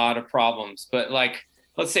a lot of problems, but like,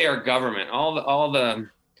 let's say our government, all the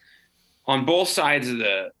on both sides of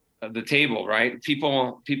the table, right?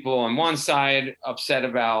 People on one side upset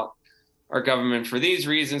about our government for these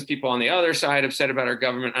reasons, people on the other side upset about our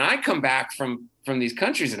government. And I come back from these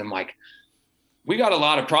countries and I'm like, we got a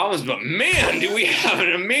lot of problems, but man, do we have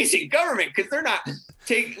an amazing government, because we're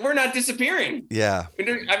not disappearing. Yeah.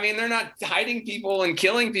 I mean, they're not hiding people and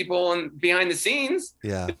killing people and behind the scenes.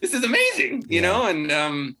 Yeah. This is amazing, you know?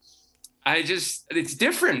 And it's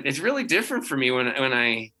different. It's really different for me when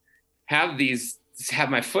I have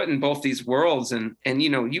my foot in both these worlds, and you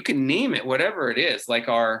know, you can name it, whatever it is, like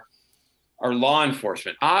our law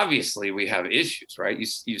enforcement. Obviously we have issues, right?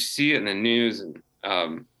 You see it in the news, and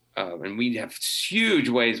we have huge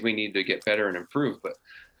ways we need to get better and improve, but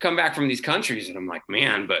come back from these countries and I'm like,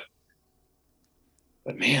 man, but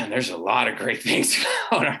man, there's a lot of great things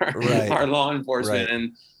about our law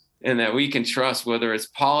enforcement, and that we can trust, whether it's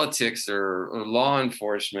politics or law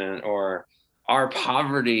enforcement or our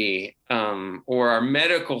poverty, or our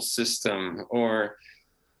medical system, or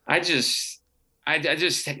I just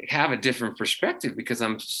have a different perspective because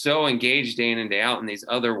I'm so engaged day in and day out in these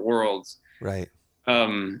other worlds. Right.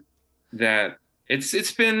 That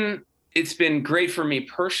it's been great for me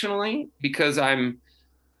personally, because I'm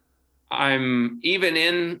even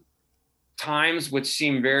in times which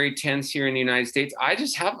seem very tense here in the United States, I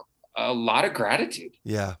just have a lot of gratitude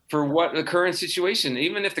for what the current situation,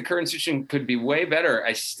 even if the current situation could be way better,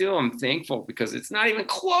 I still am thankful because it's not even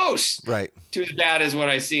close to as bad as what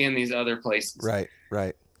I see in these other places. Right.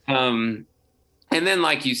 And then,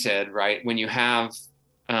 like you said, right, when you have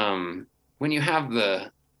the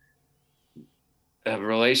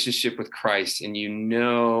relationship with Christ, and you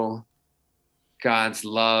know God's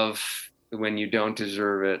love when you don't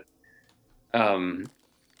deserve it,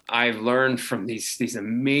 I've learned from these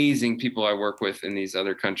amazing people I work with in these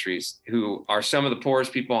other countries who are some of the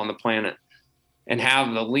poorest people on the planet and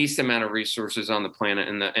have the least amount of resources on the planet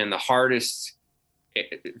and the hardest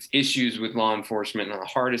issues with law enforcement and the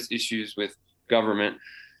hardest issues with government.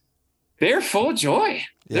 They're full of joy.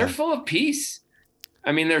 Yeah. They're full of peace.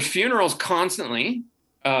 I mean, there's funerals constantly,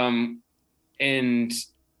 and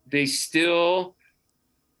they still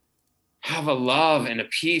have a love and a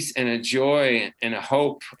peace and a joy and a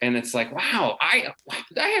hope. And it's like, wow, I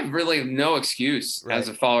have really no excuse as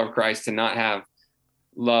a follower of Christ to not have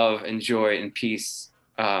love and joy and peace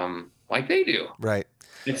like they do. Right.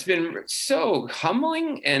 It's been so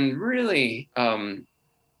humbling and really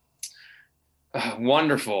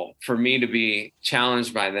wonderful for me to be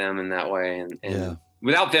challenged by them in that way. And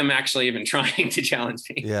without them actually even trying to challenge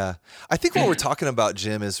me. Yeah. I think what we're talking about,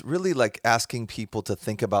 Jim, is really like asking people to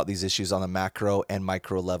think about these issues on a macro and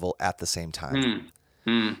micro level at the same time.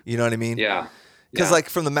 You know what I mean? Yeah. Because like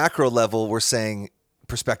from the macro level, we're saying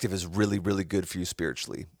perspective is really, really good for you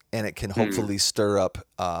spiritually. And it can hopefully stir up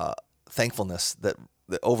thankfulness that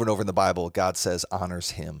over and over in the Bible, God says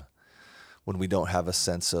honors him. When we don't have a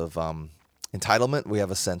sense of entitlement, we have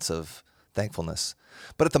a sense of thankfulness.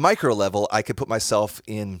 But at the micro level, I could put myself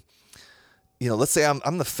in, let's say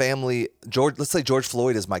I'm the family, let's say George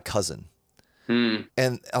Floyd is my cousin.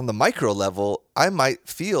 And on the micro level, I might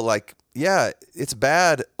feel like, yeah, it's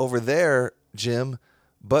bad over there, Jim,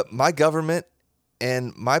 but my government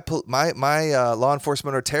and my law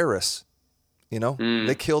enforcement are terrorists.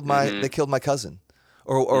 They killed my cousin,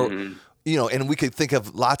 or and we could think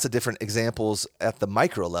of lots of different examples at the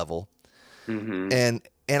micro level. And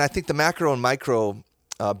I think the macro and micro,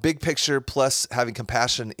 big picture plus having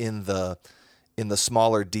compassion in the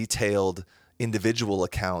smaller, detailed individual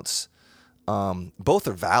accounts, both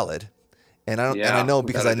are valid. And I know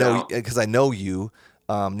because I know you,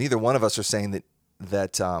 neither one of us are saying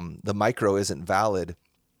that the micro isn't valid,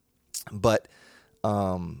 but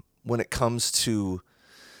when it comes to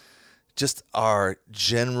just our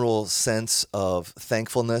general sense of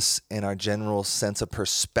thankfulness and our general sense of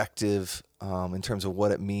perspective in terms of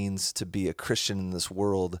what it means to be a Christian in this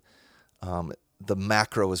world, the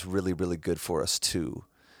macro is really, really good for us too,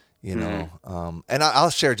 And I'll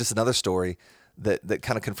share just another story that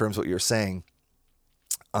kind of confirms what you're saying.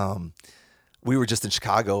 We were just in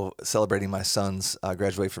Chicago celebrating my son's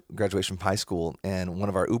graduation from high school, and one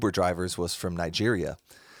of our Uber drivers was from Nigeria.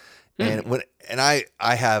 And I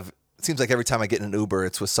have, it seems like every time I get in an Uber,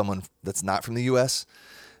 it's with someone that's not from the U.S.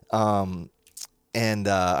 And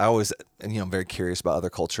I always, I'm very curious about other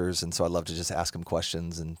cultures, and so I love to just ask him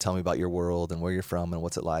questions and tell me about your world and where you're from and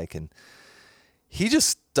what's it like. And he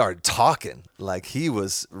just started talking like he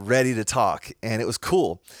was ready to talk, and it was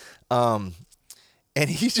cool. And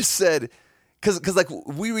he just said, because like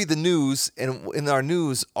we read the news, and in our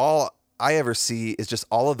news, all I ever see is just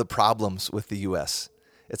all of the problems with the U.S.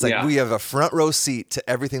 It's like we have a front row seat to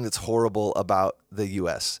everything that's horrible about the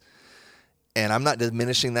U.S. And I'm not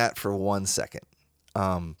diminishing that for 1 second.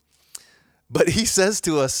 But he says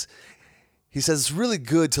to us, it's really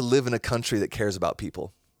good to live in a country that cares about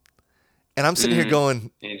people. And I'm sitting here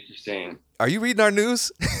going, interesting. Are you reading our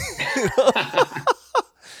news?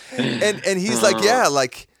 and he's like, yeah,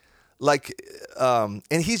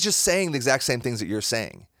 and he's just saying the exact same things that you're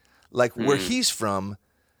saying. Like where he's from,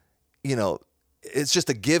 it's just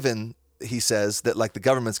a given, he says, that like the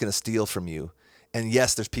government's going to steal from you. And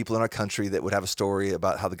yes, there's people in our country that would have a story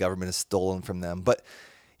about how the government has stolen from them. But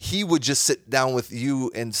he would just sit down with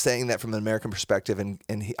you and saying that from an American perspective. And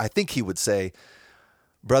I think he would say,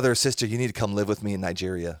 brother or sister, you need to come live with me in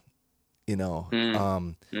Nigeria.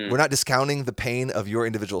 We're not discounting the pain of your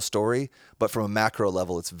individual story, but from a macro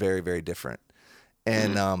level, it's very, very different.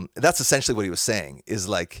 And that's essentially what he was saying is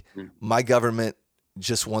like, my government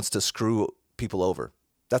just wants to screw people over.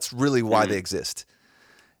 That's really why they exist.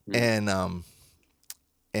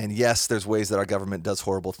 And yes, there's ways that our government does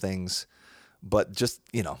horrible things, but just,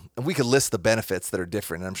 and we could list the benefits that are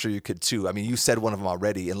different. And I'm sure you could too. I mean, you said one of them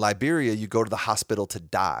already. In Liberia, you go to the hospital to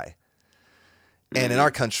die. And in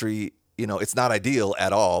our country, it's not ideal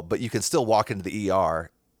at all, but you can still walk into the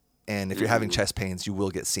ER. And if you're having chest pains, you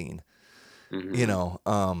will get seen, and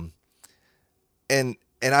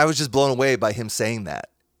I was just blown away by him saying that.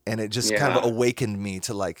 And it just kind of awakened me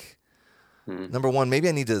to like, number one, maybe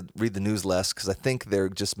I need to read the news less because I think they're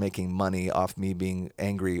just making money off me being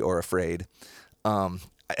angry or afraid.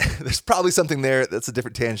 There's probably something there that's a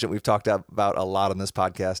different tangent we've talked about a lot on this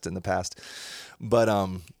podcast in the past. But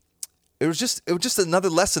it was just another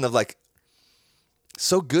lesson of like,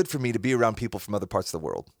 so good for me to be around people from other parts of the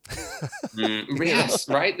world. Yes,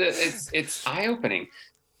 right. It's eye-opening.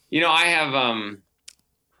 I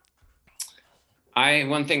have,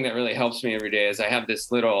 one thing that really helps me every day is I have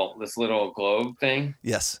this little globe thing.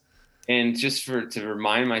 Yes. And just to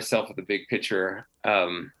remind myself of the big picture,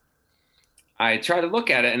 I try to look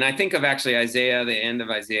at it, and I think of actually Isaiah, the end of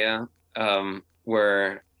Isaiah,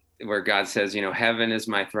 where God says, heaven is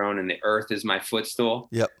my throne and the earth is my footstool.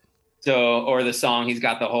 Yep. So, or the song, he's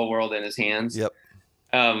got the whole world in his hands. Yep.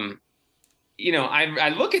 I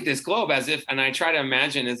look at this globe and I try to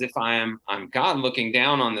imagine as if I'm God looking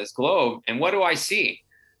down on this globe, and what do I see?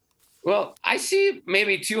 Well, I see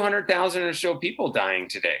maybe 200,000 or so people dying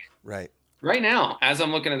today. Right now, as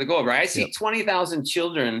I'm looking at the globe, right? I see 20,000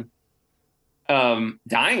 children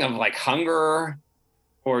dying of like hunger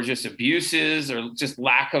or just abuses or just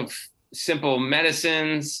lack of simple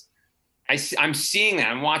medicines. I'm seeing that.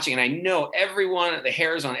 I'm watching, and I know the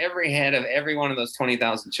hairs on every head of every one of those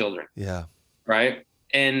 20,000 children. Yeah. Right.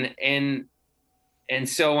 And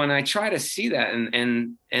so when I try to see that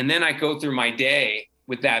and then I go through my day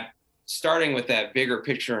with that, starting with that bigger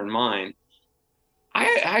picture in mind,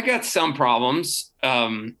 I got some problems.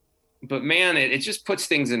 But man, it just puts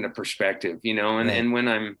things into perspective, and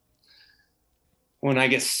when I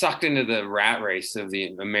get sucked into the rat race of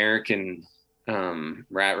the American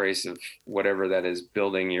rat race of whatever that is,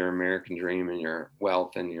 building your American dream and your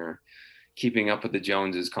wealth and your keeping up with the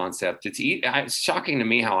Joneses concept, it's shocking to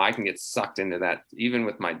me how I can get sucked into that, even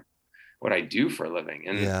with what I do for a living.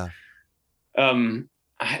 And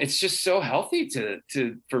it's just so healthy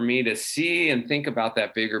for me to see and think about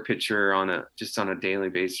that bigger picture on a daily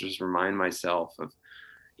basis, remind myself of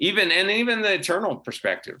even the eternal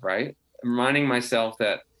perspective, right? Reminding myself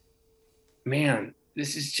that, man,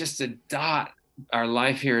 this is just a dot. Our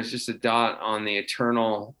life here is just a dot on the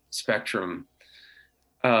eternal spectrum.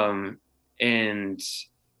 And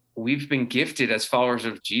we've been gifted as followers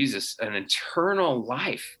of Jesus an eternal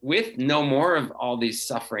life with no more of all these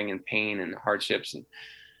suffering and pain and hardships. And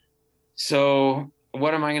so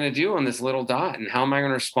what am I going to do on this little dot? And how am I going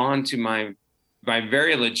to respond to my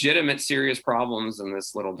very legitimate, serious problems in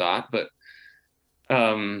this little dot? But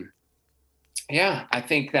I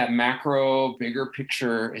think that macro, bigger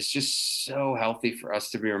picture is just so healthy for us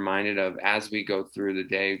to be reminded of as we go through the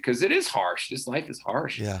day, because it is harsh. This life is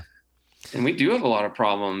harsh. Yeah. And we do have a lot of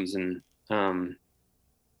problems, and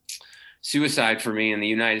suicide for me in the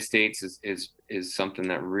United States is something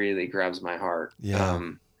that really grabs my heart. Yeah.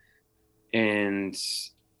 And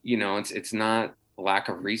it's not lack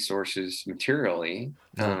of resources materially.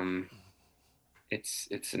 No. It's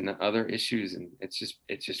in the other issues, and it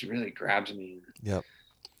just really grabs me. Yep.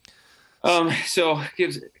 So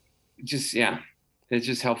it's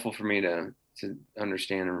just helpful for me to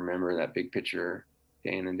understand and remember that big picture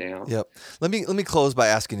day in and day out. Yep. Let me close by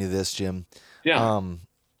asking you this, Jim. Yeah.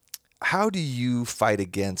 How do you fight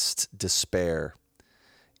against despair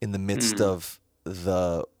in the midst of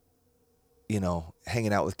the,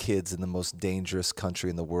 hanging out with kids in the most dangerous country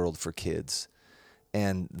in the world for kids,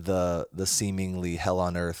 and the seemingly hell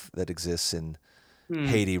on earth that exists in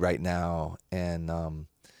Haiti right now, and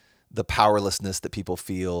the powerlessness that people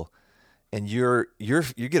feel, and you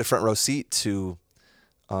get a front row seat to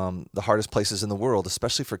the hardest places in the world,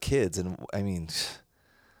 especially for kids. And I mean,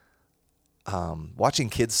 watching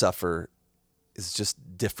kids suffer is just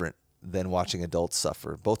different than watching adults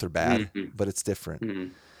suffer. Both are bad, but it's different.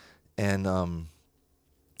 Mm-hmm. And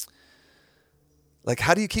like,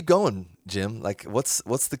 how do you keep going, Jim? Like, what's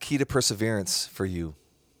the key to perseverance for you?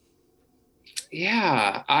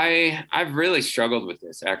 Yeah, I've really struggled with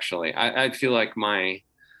this, actually. I feel like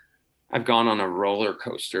I've gone on a roller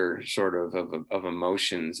coaster sort of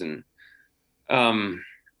emotions. And,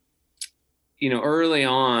 early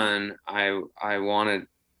on, I wanted,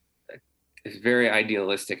 it's very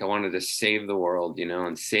idealistic. I wanted to save the world,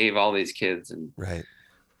 and save all these kids. And, right.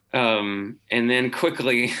 And then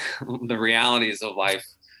quickly the realities of life,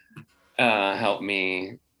 helped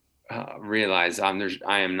me realize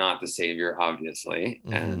I am not the savior, obviously.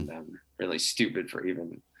 Mm-hmm. And I'm really stupid for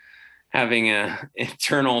even having a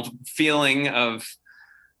internal feeling of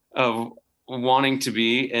wanting to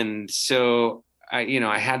be. And so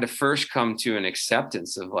I had to first come to an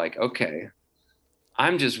acceptance of like, okay,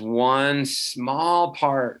 I'm just one small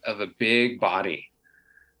part of a big body,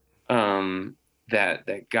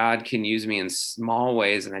 that God can use me in small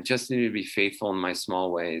ways. And I just need to be faithful in my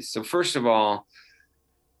small ways. So first of all,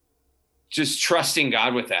 just trusting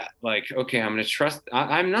God with that. Like, okay, I'm going to trust,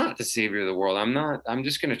 I'm not the savior of the world. I'm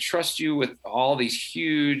just going to trust you with all these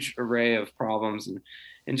huge array of problems,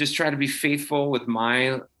 and just try to be faithful with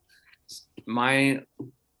my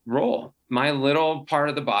role, my little part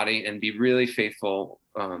of the body, and be really faithful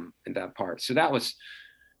in that part. So that was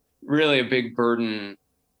really a big burden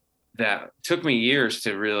that took me years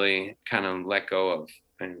to really kind of let go of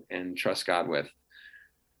and trust God with.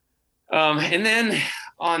 And then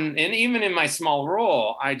and even in my small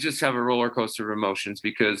role, I just have a roller coaster of emotions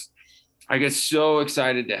because I get so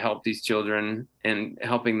excited to help these children and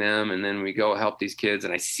helping them. And then we go help these kids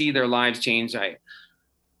and I see their lives change. I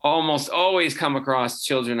almost always come across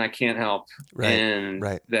children I can't help and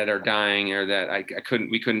that are dying or that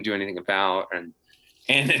we couldn't do anything about. And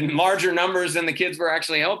in larger numbers than the kids were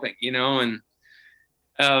actually helping,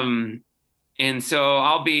 and so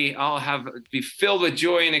I'll be filled with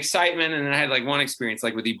joy and excitement. And then I had like one experience,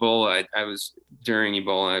 like with Ebola. I was during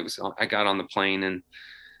Ebola. I got on the plane and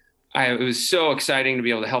it was so exciting to be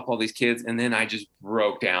able to help all these kids. And then I just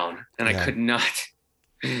broke down and I could not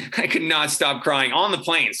stop crying on the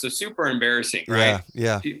plane. So super embarrassing, right?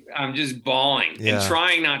 Yeah. I'm just bawling and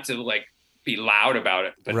trying not to like be loud about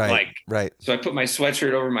it, but so I put my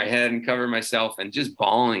sweatshirt over my head and cover myself and just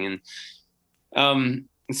bawling. And,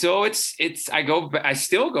 so I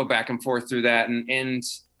still go back and forth through that. And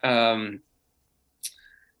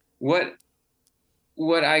what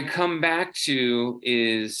I come back to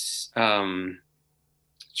is,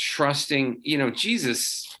 trusting,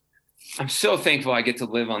 Jesus. I'm so thankful I get to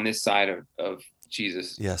live on this side of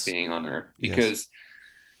Jesus being on earth, because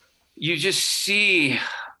you just see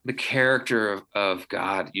the character of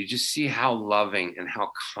God. You just see how loving and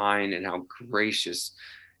how kind and how gracious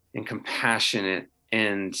and compassionate.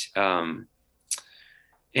 And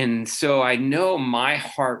so I know my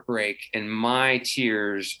heartbreak and my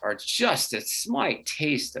tears are just a slight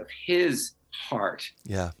taste of his heart,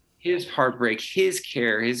 his heartbreak, his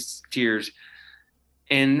care, his tears.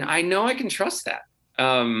 And I know I can trust that.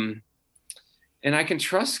 And I can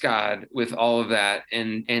trust God with all of that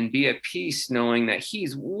and be at peace knowing that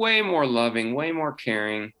he's way more loving, way more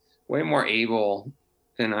caring, way more able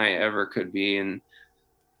than I ever could be.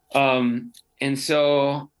 And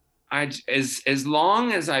so as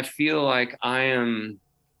long as I feel like I am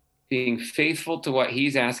being faithful to what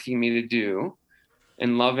he's asking me to do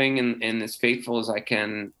and loving and as faithful as I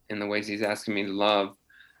can in the ways he's asking me to love,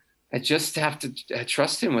 I just have to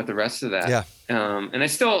trust him with the rest of that. Yeah. And I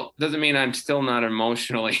still doesn't mean I'm still not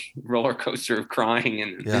emotionally roller coaster of crying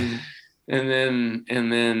and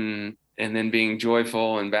then being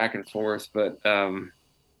joyful and back and forth. But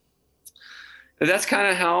that's kind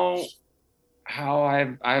of how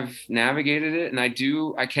I've navigated it. And I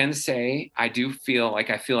can say I feel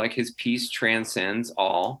like his peace transcends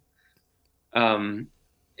all.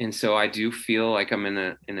 And so I do feel like I'm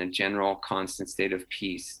in a general constant state of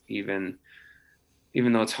peace, even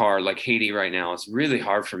though it's hard. Like Haiti right now, it's really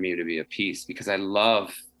hard for me to be at peace because I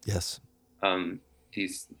love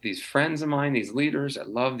these friends of mine, these leaders. I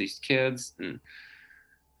love these kids, and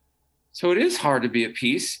so it is hard to be at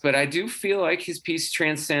peace. But I do feel like his peace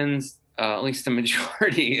transcends at least the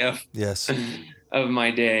majority of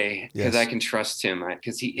my day, because I can trust him,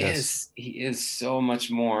 because he is so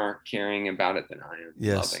much more caring about it than I am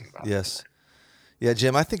loving about it. Yeah,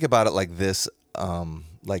 Jim, I think about it like this.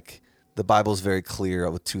 Like the Bible's very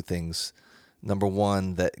clear with two things. Number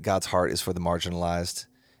one, that God's heart is for the marginalized,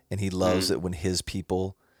 and he loves it when his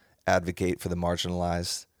people advocate for the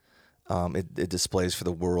marginalized. It displays for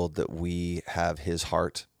the world that we have his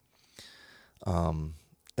heart.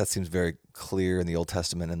 That seems very clear in the Old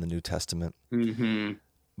Testament and the New Testament. Mm-hmm.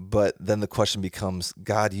 But then the question becomes,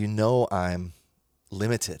 God, I'm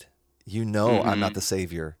limited. I'm not the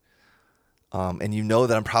Savior. And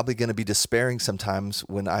that I'm probably going to be despairing sometimes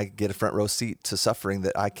when I get a front row seat to suffering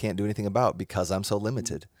that I can't do anything about because I'm so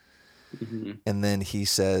limited. Mm-hmm. And then he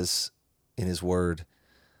says in his word,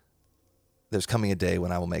 there's coming a day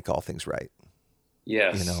when I will make all things right.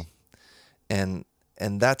 Yes.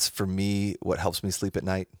 And that's for me what helps me sleep at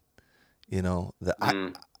night.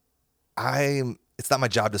 That it's not my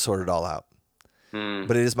job to sort it all out,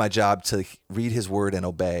 but it is my job to read his word and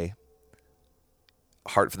obey.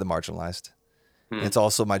 Heart for the marginalized. And it's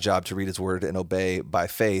also my job to read his word and obey by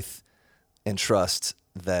faith and trust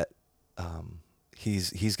that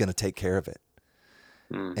he's going to take care of it.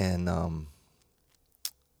 And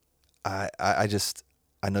I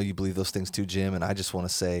know you believe those things too, Jim, and I just want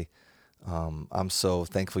to say I'm so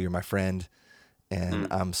thankful you're my friend, and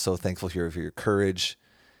I'm so thankful for your courage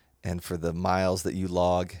and for the miles that you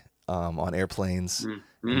log on airplanes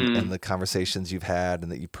and the conversations you've had,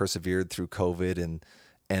 and that you persevered through COVID and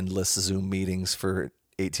endless Zoom meetings for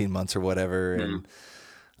 18 months or whatever. And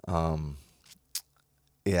I'm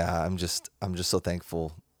just so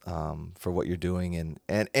thankful for what you're doing,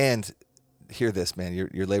 and hear this, man,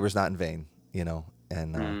 your labor's not in vain, and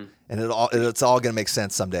it's all going to make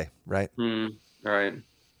sense someday, right? Right.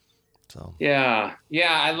 So yeah,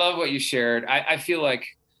 I love what you shared. I feel like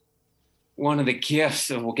one of the gifts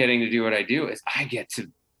of getting to do what I do is I get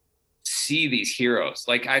to see these heroes.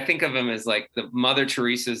 Like I think of them as like the Mother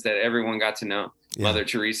Teresa's that everyone got to know. Yeah. Mother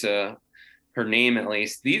Teresa, her name at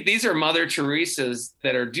least. These are Mother Teresa's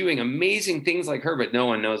that are doing amazing things like her, but no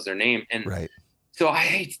one knows their name. And so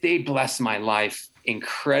they bless my life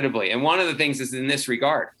incredibly. And one of the things is in this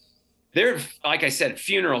regard, they're, like I said,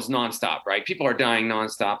 funerals nonstop, right? People are dying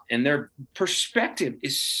nonstop, and their perspective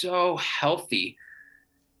is so healthy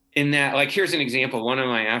in that. Like, here's an example. One of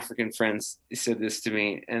my African friends said this to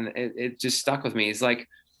me, and it just stuck with me. He's like,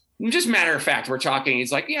 just matter of fact, we're talking.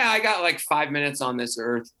 He's like, yeah, I got like 5 minutes on this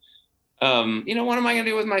earth. What am I going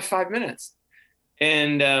to do with my 5 minutes?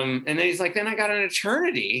 And then he's like, then I got an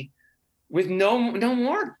eternity with no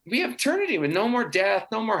more. We have eternity with no more death,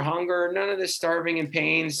 no more hunger, none of this starving and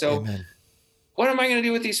pain. So Amen. What am I going to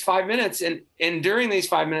do with these 5 minutes? And during these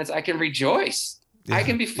 5 minutes, I can rejoice. Yeah. I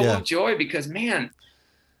can be full of joy because, man,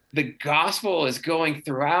 the gospel is going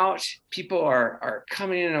throughout. People are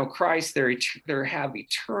coming to know Christ. They have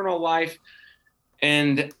eternal life.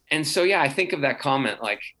 And so, yeah, I think of that comment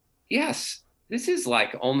like, yes, this is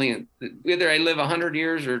like only whether I live 100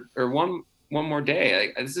 years or one more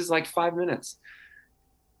day. This is like 5 minutes.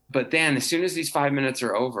 But then as soon as these 5 minutes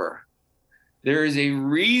are over, there is a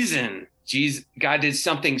reason God did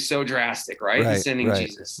something so drastic, right? He's sending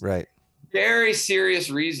Jesus. Right. Very serious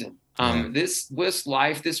reason. This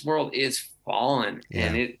life, this world is fallen. Yeah.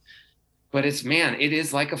 And it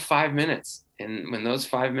is like a 5 minutes. And when those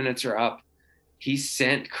 5 minutes are up, he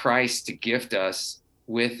sent Christ to gift us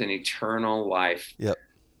with an eternal life. Yep.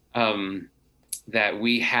 That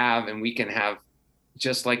we have, and we can have,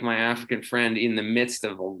 just like my African friend, in the midst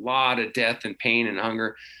of a lot of death and pain and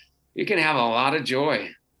hunger, we can have a lot of joy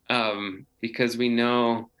because we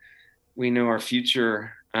know our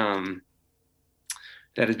future that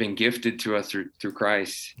has been gifted to us through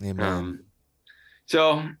Christ. Amen.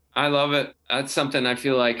 So I love it. That's something I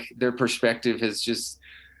feel like their perspective has just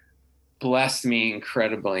blessed me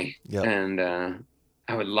incredibly. Yep. And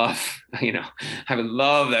I would love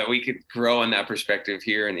that we could grow in that perspective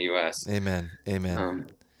here in the U.S. Amen.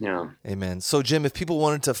 Amen. So, Jim, if people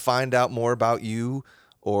wanted to find out more about you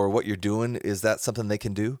or what you're doing, is that something they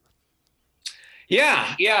can do?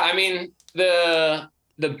 Yeah. I mean, the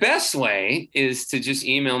best way is to just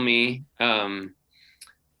email me, Jimr,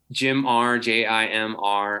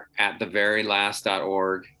 JIMR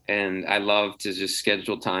 @theverylast.org. And I love to just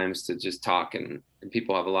schedule times to just talk, and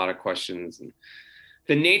people have a lot of questions. And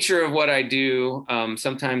the nature of what I do,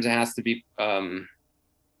 sometimes it has to be a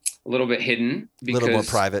little bit hidden because a little more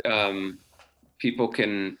private. People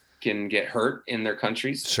can get hurt in their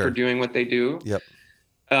countries for doing what they do. Yep.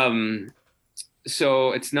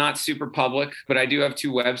 So it's not super public, but I do have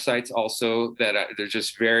 2 websites also that they're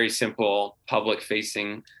just very simple public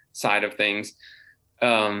facing side of things.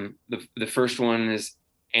 The first one is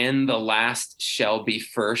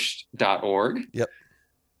andthelastshallbefirst.org. Yep.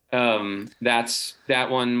 That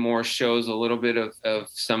one more shows a little bit of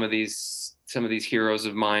some of these heroes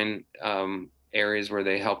of mine, areas where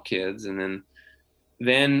they help kids. And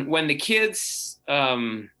then when the kids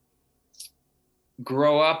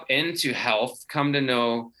grow up into health, come to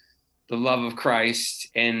know the love of Christ,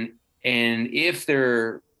 and if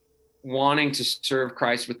they're wanting to serve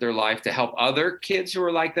Christ with their life to help other kids who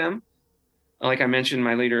are like them, like I mentioned,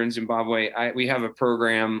 my leader in Zimbabwe, we have a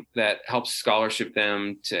program that helps scholarship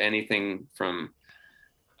them to anything from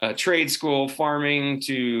trade school, farming,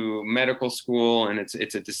 to medical school. And it's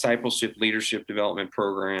a discipleship leadership development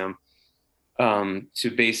program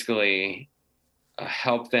to basically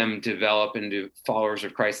help them develop into followers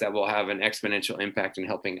of Christ that will have an exponential impact in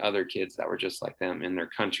helping other kids that were just like them in their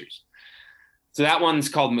countries. So that one's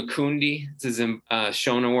called Makundi. It's a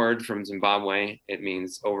Shona word from Zimbabwe. It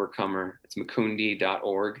means overcomer. It's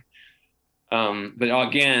makundi.org. But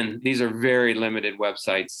again, these are very limited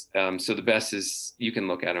websites. So the best is you can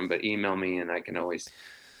look at them, but email me and I can always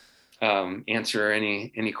answer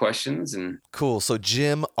any questions. And cool. So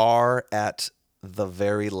Jim R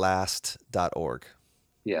 @theverylast.org.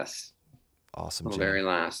 Yes. Awesome. The very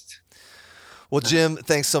last. Well, Jim,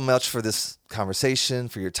 thanks so much for this conversation,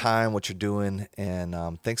 for your time, what you're doing. And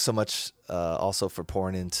thanks so much also for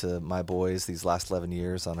pouring into my boys these last 11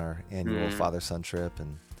 years on our annual father-son trip,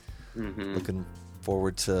 and looking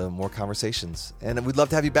forward to more conversations. And we'd love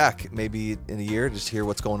to have you back maybe in a year, just hear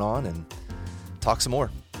what's going on and talk some more.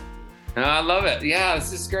 I love it. Yeah,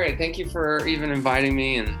 this is great. Thank you for even inviting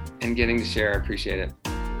me and getting to share. I appreciate it.